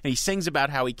sing, and he sings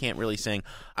about how he can't really sing.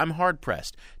 I'm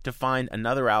hard-pressed to find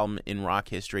another album in rock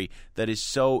history that is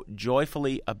so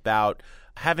joyfully about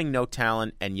having no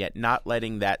talent and yet not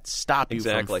letting that stop you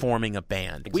from forming a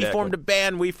band. Exactly. We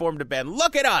formed a band.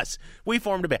 Look at us. We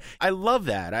formed a band. I love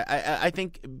that. I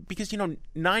think because,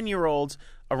 9-year-olds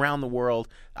around the world,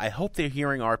 I hope they're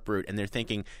hearing Art Brut and they're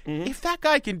thinking, if that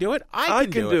guy can do it, I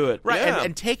can do it. Right. Yeah.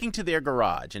 And taking to their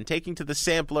garage and taking to the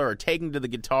sampler or taking to the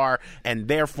guitar, and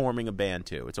they're forming a band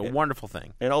too. It's a wonderful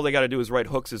thing. And all they got to do is write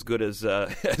hooks as good as they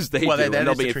do, and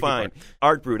they'll be fine. Part.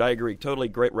 Art Brut, I agree. Totally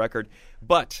great record.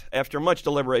 But after much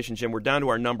deliberation, Jim, we're down to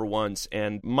our number ones,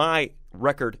 and my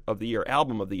record of the year,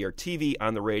 album of the year, TV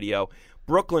on the radio,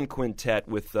 Brooklyn Quintet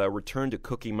with Return to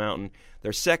Cookie Mountain.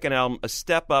 Their second album, a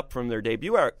step up from their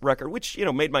debut record, which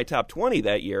made my top 20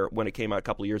 that year when it came out a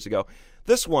couple of years ago.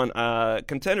 This one,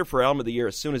 contender for album of the year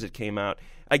as soon as it came out.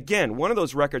 Again, one of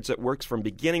those records that works from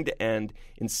beginning to end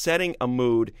in setting a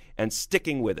mood and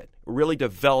sticking with it, really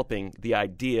developing the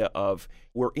idea of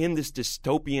we're in this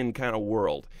dystopian kind of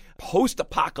world,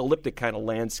 post-apocalyptic kind of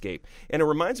landscape. And it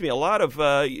reminds me a lot of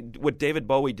what David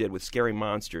Bowie did with Scary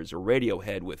Monsters or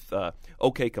Radiohead with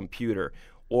OK Computer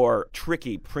or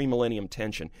Tricky, Pre-Millennium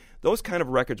Tension. Those kind of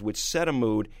records which set a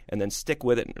mood and then stick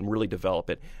with it and really develop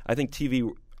it. I think TV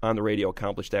on the radio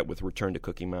accomplished that with Return to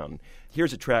Cookie Mountain.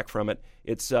 Here's a track from it.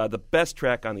 It's the best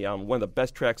track on the album, one of the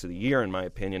best tracks of the year, in my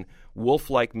opinion, Wolf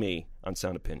Like Me on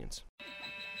Sound Opinions.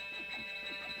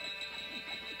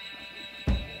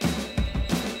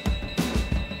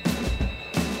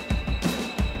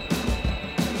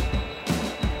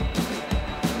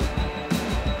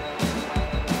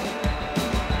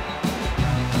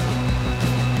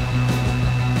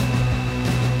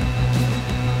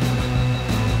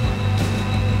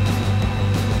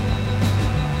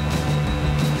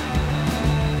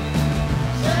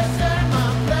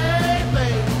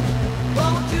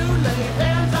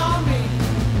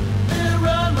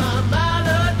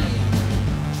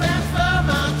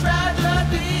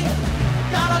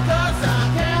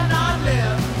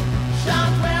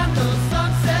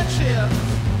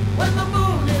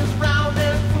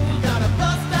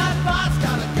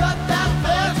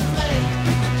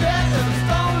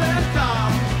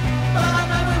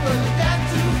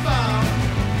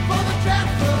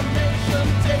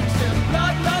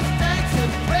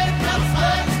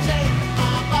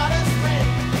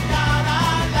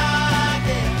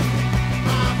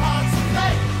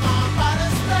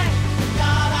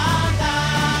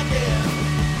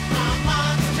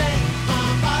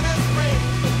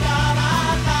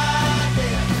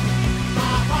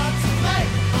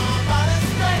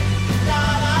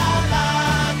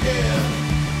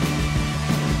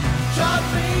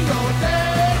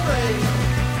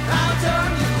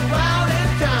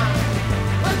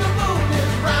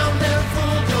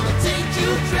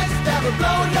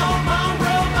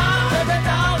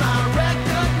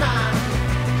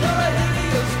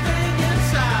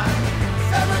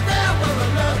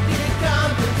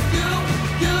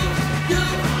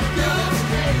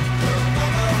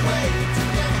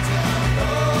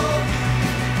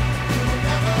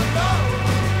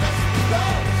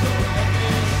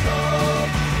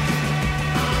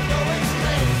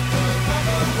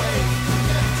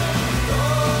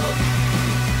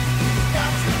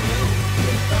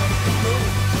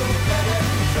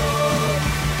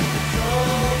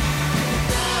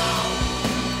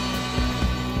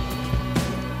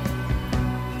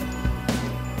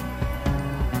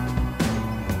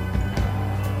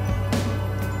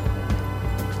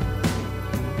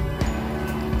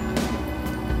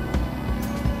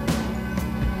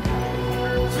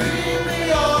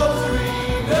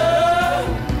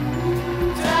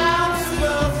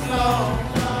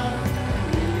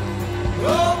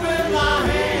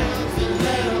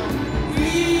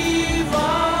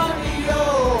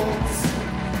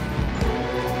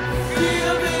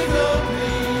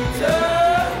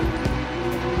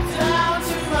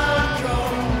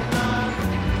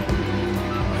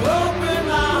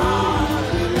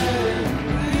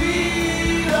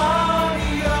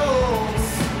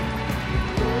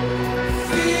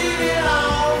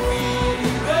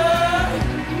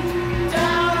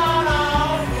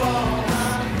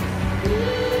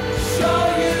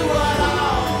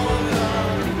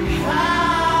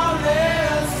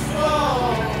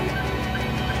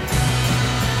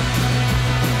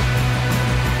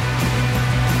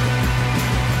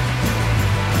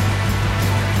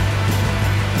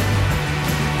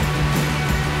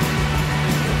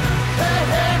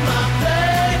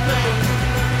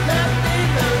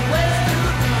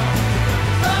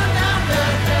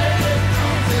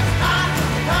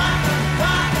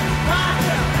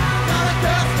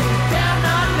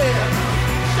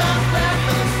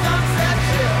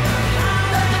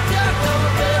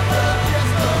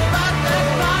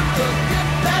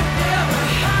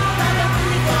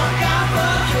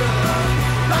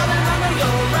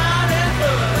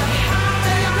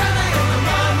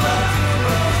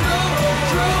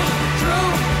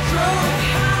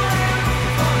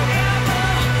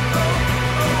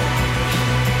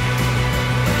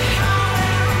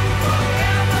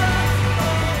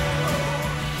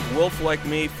 Wolf Like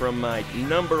Me from my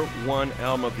number one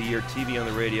album of the year, TV on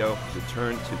the Radio,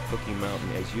 Return to Cookie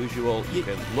Mountain. As usual, you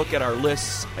can look at our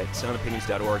lists at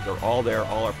soundopinions.org. They're all there,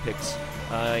 all our picks.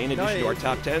 In addition to our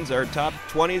top 10s, our top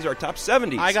 20s, our top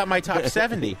 70s. I got my top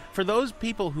 70. For those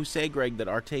people who say, Greg, that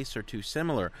our tastes are too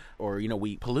similar or,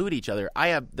 we pollute each other, I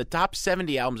have the top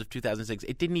 70 albums of 2006.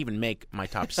 It didn't even make my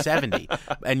top 70.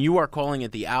 And you are calling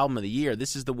it the album of the year.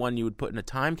 This is the one you would put in a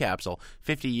time capsule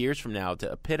 50 years from now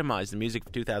to epitomize the music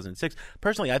of 2006.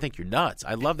 Personally, I think you're nuts.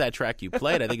 I love that track you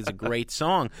played. I think it's a great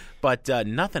song. But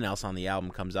nothing else on the album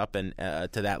comes up and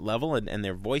to that level, and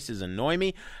their voices annoy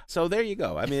me. So there you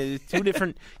go. I mean, it's two different...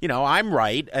 I'm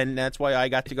right, and that's why I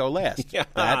got to go last. Yeah.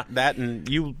 That, and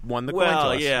you won the coin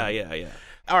toss. Yeah.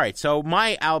 All right, so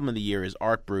my album of the year is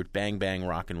Art Brut, Bang Bang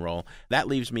Rock and Roll. That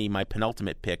leaves me my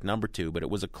penultimate pick, number 2, but it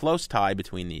was a close tie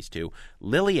between these two.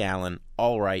 Lily Allen,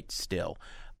 All Right Still.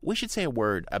 We should say a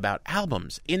word about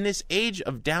albums. In this age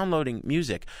of downloading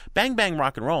music, Bang Bang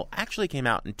Rock and Roll actually came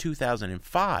out in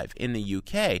 2005 in the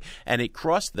UK, and it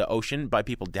crossed the ocean by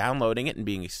people downloading it and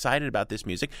being excited about this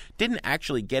music. Didn't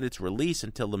actually get its release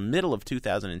until the middle of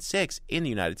 2006 in the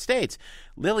United States.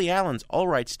 Lily Allen's All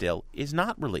Right Still is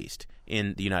not released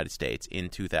in the United States in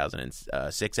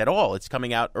 2006 at all. It's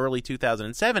coming out early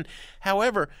 2007.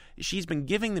 However, she's been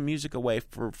giving the music away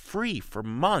for free for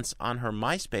months on her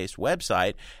MySpace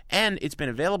website, and it's been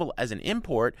available as an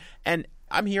import, and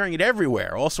I'm hearing it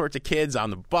everywhere. All sorts of kids on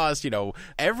the bus,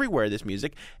 everywhere, this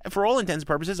music. And for all intents and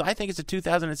purposes, I think it's a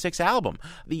 2006 album.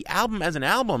 The album as an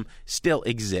album still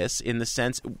exists in the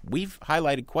sense we've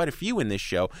highlighted quite a few in this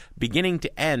show. Beginning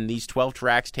to end, these 12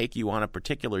 tracks take you on a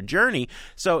particular journey.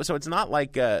 So it's not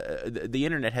like the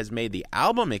internet has made the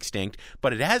album extinct,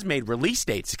 but it has made release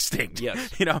dates extinct.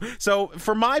 Yes. So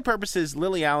for my purposes,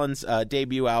 Lily Allen's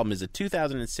debut album is a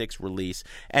 2006 release,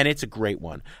 and it's a great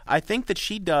one. I think that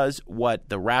she does what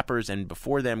the rappers and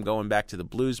before them, going back to the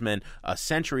bluesmen a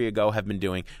century ago, have been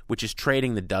doing, which is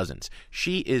trading the dozens.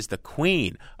 She is the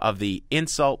queen of the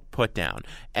insult put down,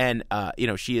 and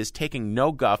she is taking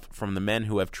no guff from the men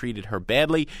who have treated her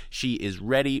badly. She is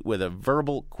ready with a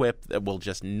verbal quip that will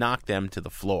just knock them to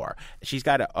the floor. She's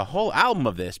got a whole album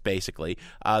of this basically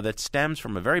that stems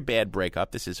from a very bad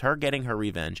breakup. This is her getting her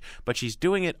revenge, but she's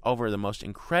doing it over the most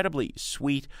incredibly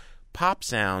sweet pop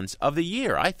sounds of the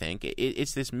year, I think.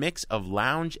 It's this mix of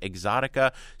lounge,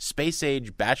 exotica,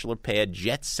 space-age, bachelor pad,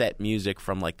 jet-set music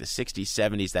from like the 60s,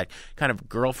 70s, that kind of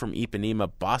girl from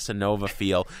Ipanema, bossa nova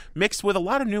feel, mixed with a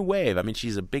lot of new wave. I mean,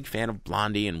 she's a big fan of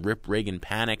Blondie and Rip Rig and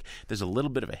Panic. There's a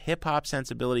little bit of a hip-hop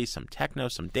sensibility, some techno,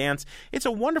 some dance. It's a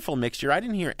wonderful mixture. I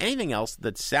didn't hear anything else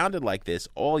that sounded like this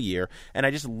all year, and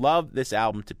I just love this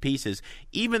album to pieces,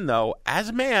 even though, as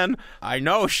a man, I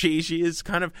know she is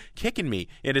kind of kicking me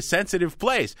in a sensitive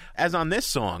place, as on this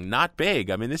song, Not Big.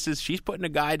 I mean, she's putting a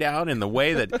guy down in the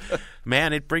way that,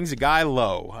 man, it brings a guy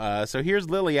low. So here's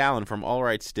Lily Allen from All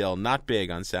Right Still, Not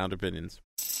Big on Sound Opinions.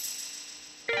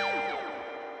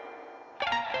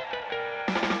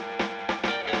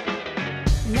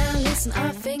 Now listen,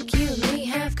 I think you and me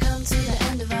have come to the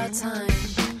end of our time.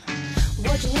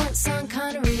 What you want, some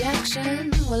kind of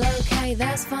reaction? Well, okay,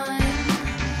 that's fine.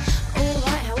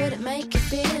 Alright, how would it make you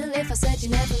feel if I said you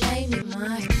never made me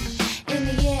mine? In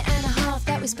the year and a half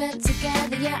that we spent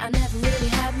together, yeah, I never really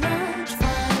had much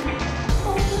fun.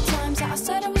 All the times that I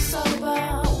said I was sober,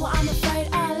 well, I'm afraid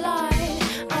I lied.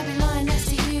 I'd be lying next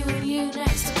to you and you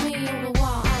next to me, all the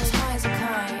while I was high as a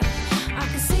kite. I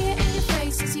can see it in your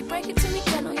face as you break it to me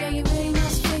gentle, yeah, you really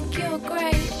must think you're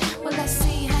great. Well, let's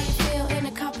see how you feel in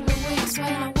a couple of weeks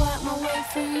when I work my way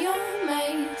through your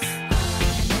maze. I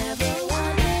never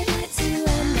wanted it to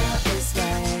end up this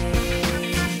way.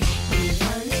 You've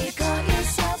only got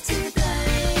yourself to blame.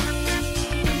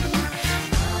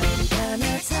 I'm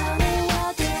gonna tell the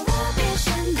world you're rubbish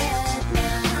and dead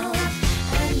now,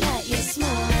 and that you're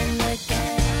small in the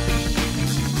game.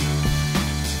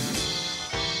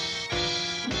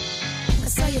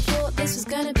 So you thought this was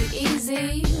gonna be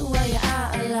easy? Well, you're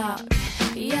out of luck.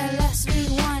 Yeah, let's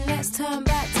rewind, let's turn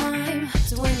back time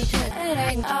to when you could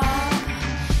hang up.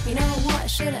 You know what, I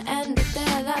should have ended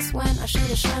there. That's when I should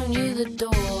have shown you the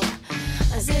door.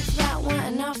 As if that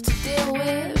weren't enough to deal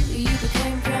with, you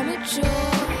became premature.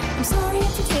 I'm sorry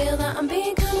if you feel that I'm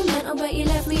being kind of mental, but you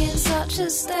left me in such a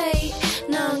state.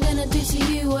 Now I'm gonna do to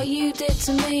you what you did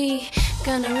to me.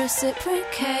 Gonna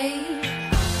reciprocate.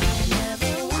 I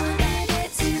never wanted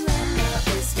it to end up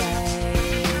this way.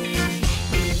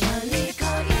 You've only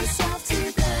got yourself to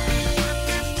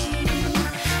blame.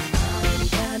 I'm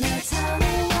gonna tell the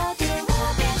world you're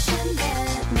rubbish and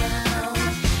dead now,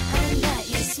 and that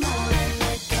you're small in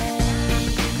the game.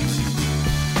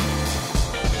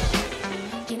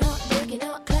 You know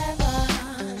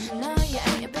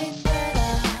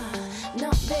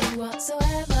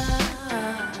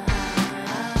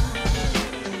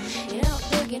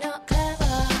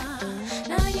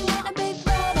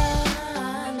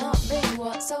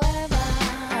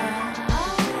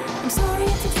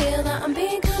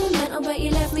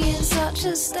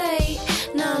anxious state.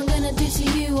 Now I'm gonna do to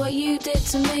you what you did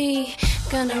to me.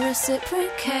 Gonna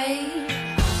reciprocate.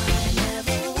 I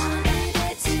never wanted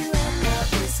it to end up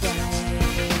this way.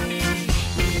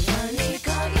 You've only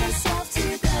got yourself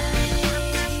to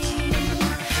blame.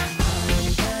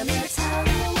 I'm gonna tell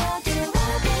the world you're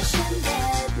rubbish and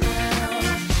dead now,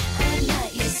 and that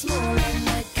you're small in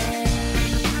the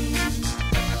game.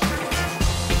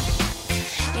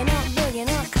 You're not big, you're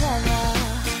not clever.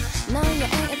 No, you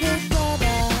ain't a big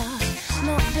brother.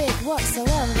 Not big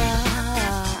whatsoever.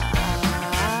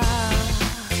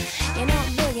 You're not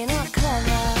big, you're not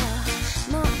clever.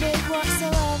 Not big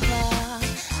whatsoever.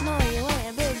 No, you ain't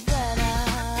a big brother.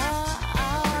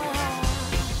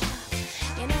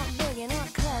 You're not big, you're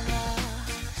not clever.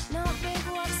 Not big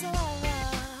whatsoever.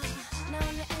 No,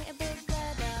 you ain't a big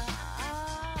brother.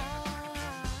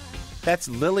 That's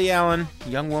Lily Allen,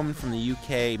 young woman from the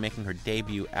UK, making her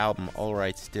debut album, All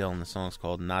Right Still, and the song's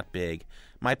called Not Big.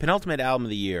 My penultimate album of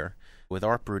the year, with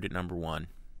Art Brut at number 1.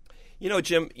 You know,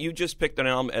 Jim, you just picked an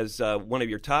album as one of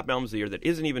your top albums of the year that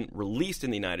isn't even released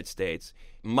in the United States.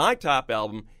 My top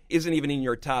album isn't even in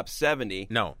your top 70.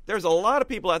 No. There's a lot of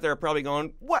people out there probably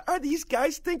going, what are these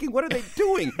guys thinking? What are they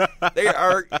doing? They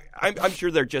are. I'm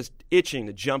sure they're just itching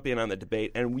to jump in on the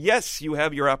debate. And yes, you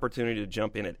have your opportunity to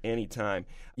jump in at any time.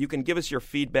 You can give us your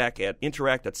feedback at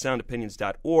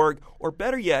interact@soundopinions.org, or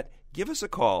better yet, give us a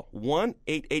call,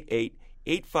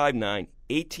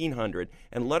 1-888-859-1800,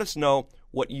 and let us know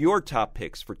what your top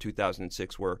picks for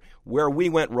 2006 were, where we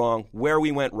went wrong, where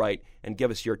we went right, and give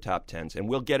us your top 10s. And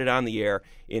we'll get it on the air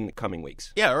in the coming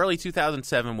weeks. Yeah, early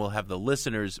 2007 we'll have the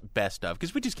listeners' best of,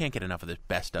 because we just can't get enough of this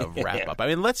best of wrap-up. I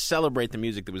mean, let's celebrate the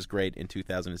music that was great in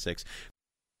 2006.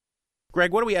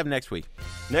 Greg, what do we have next week?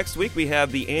 Next week we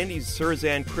have the Andy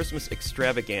Surzan Christmas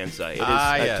Extravaganza. It is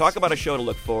yes. Talk about a show to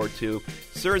look forward to.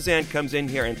 Surzan comes in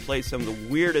here and plays some of the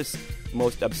weirdest,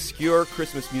 most obscure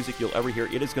Christmas music you'll ever hear.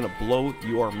 It is going to blow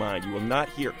your mind. You will not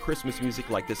hear Christmas music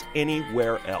like this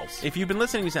anywhere else. If you've been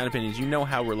listening to Sound Opinions, you know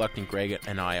how reluctant Greg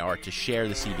and I are to share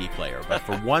the CD player. But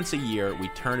for once a year, we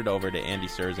turn it over to Andy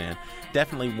Surzan.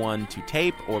 Definitely one to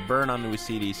tape or burn onto a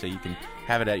CD so you can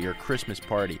have it at your Christmas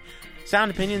party.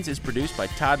 Sound Opinions is produced by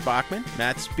Todd Bachman,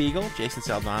 Matt Spiegel, Jason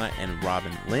Saldana, and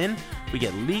Robin Lynn. We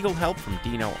get legal help from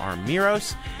Dino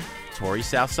Armiros. Tori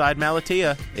Southside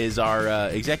Malatia is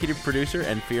our executive producer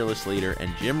and fearless leader,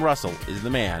 and Jim Russell is the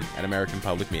man at American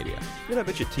Public Media. You know, I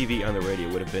bet you TV on the radio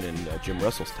would have been in Jim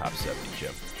Russell's top 70,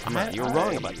 Jim. You're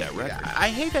wrong about that record. I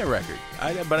hate that record.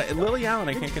 But Lily Allen,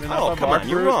 I can't get enough of. Oh, come on,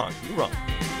 you're wrong. You're wrong.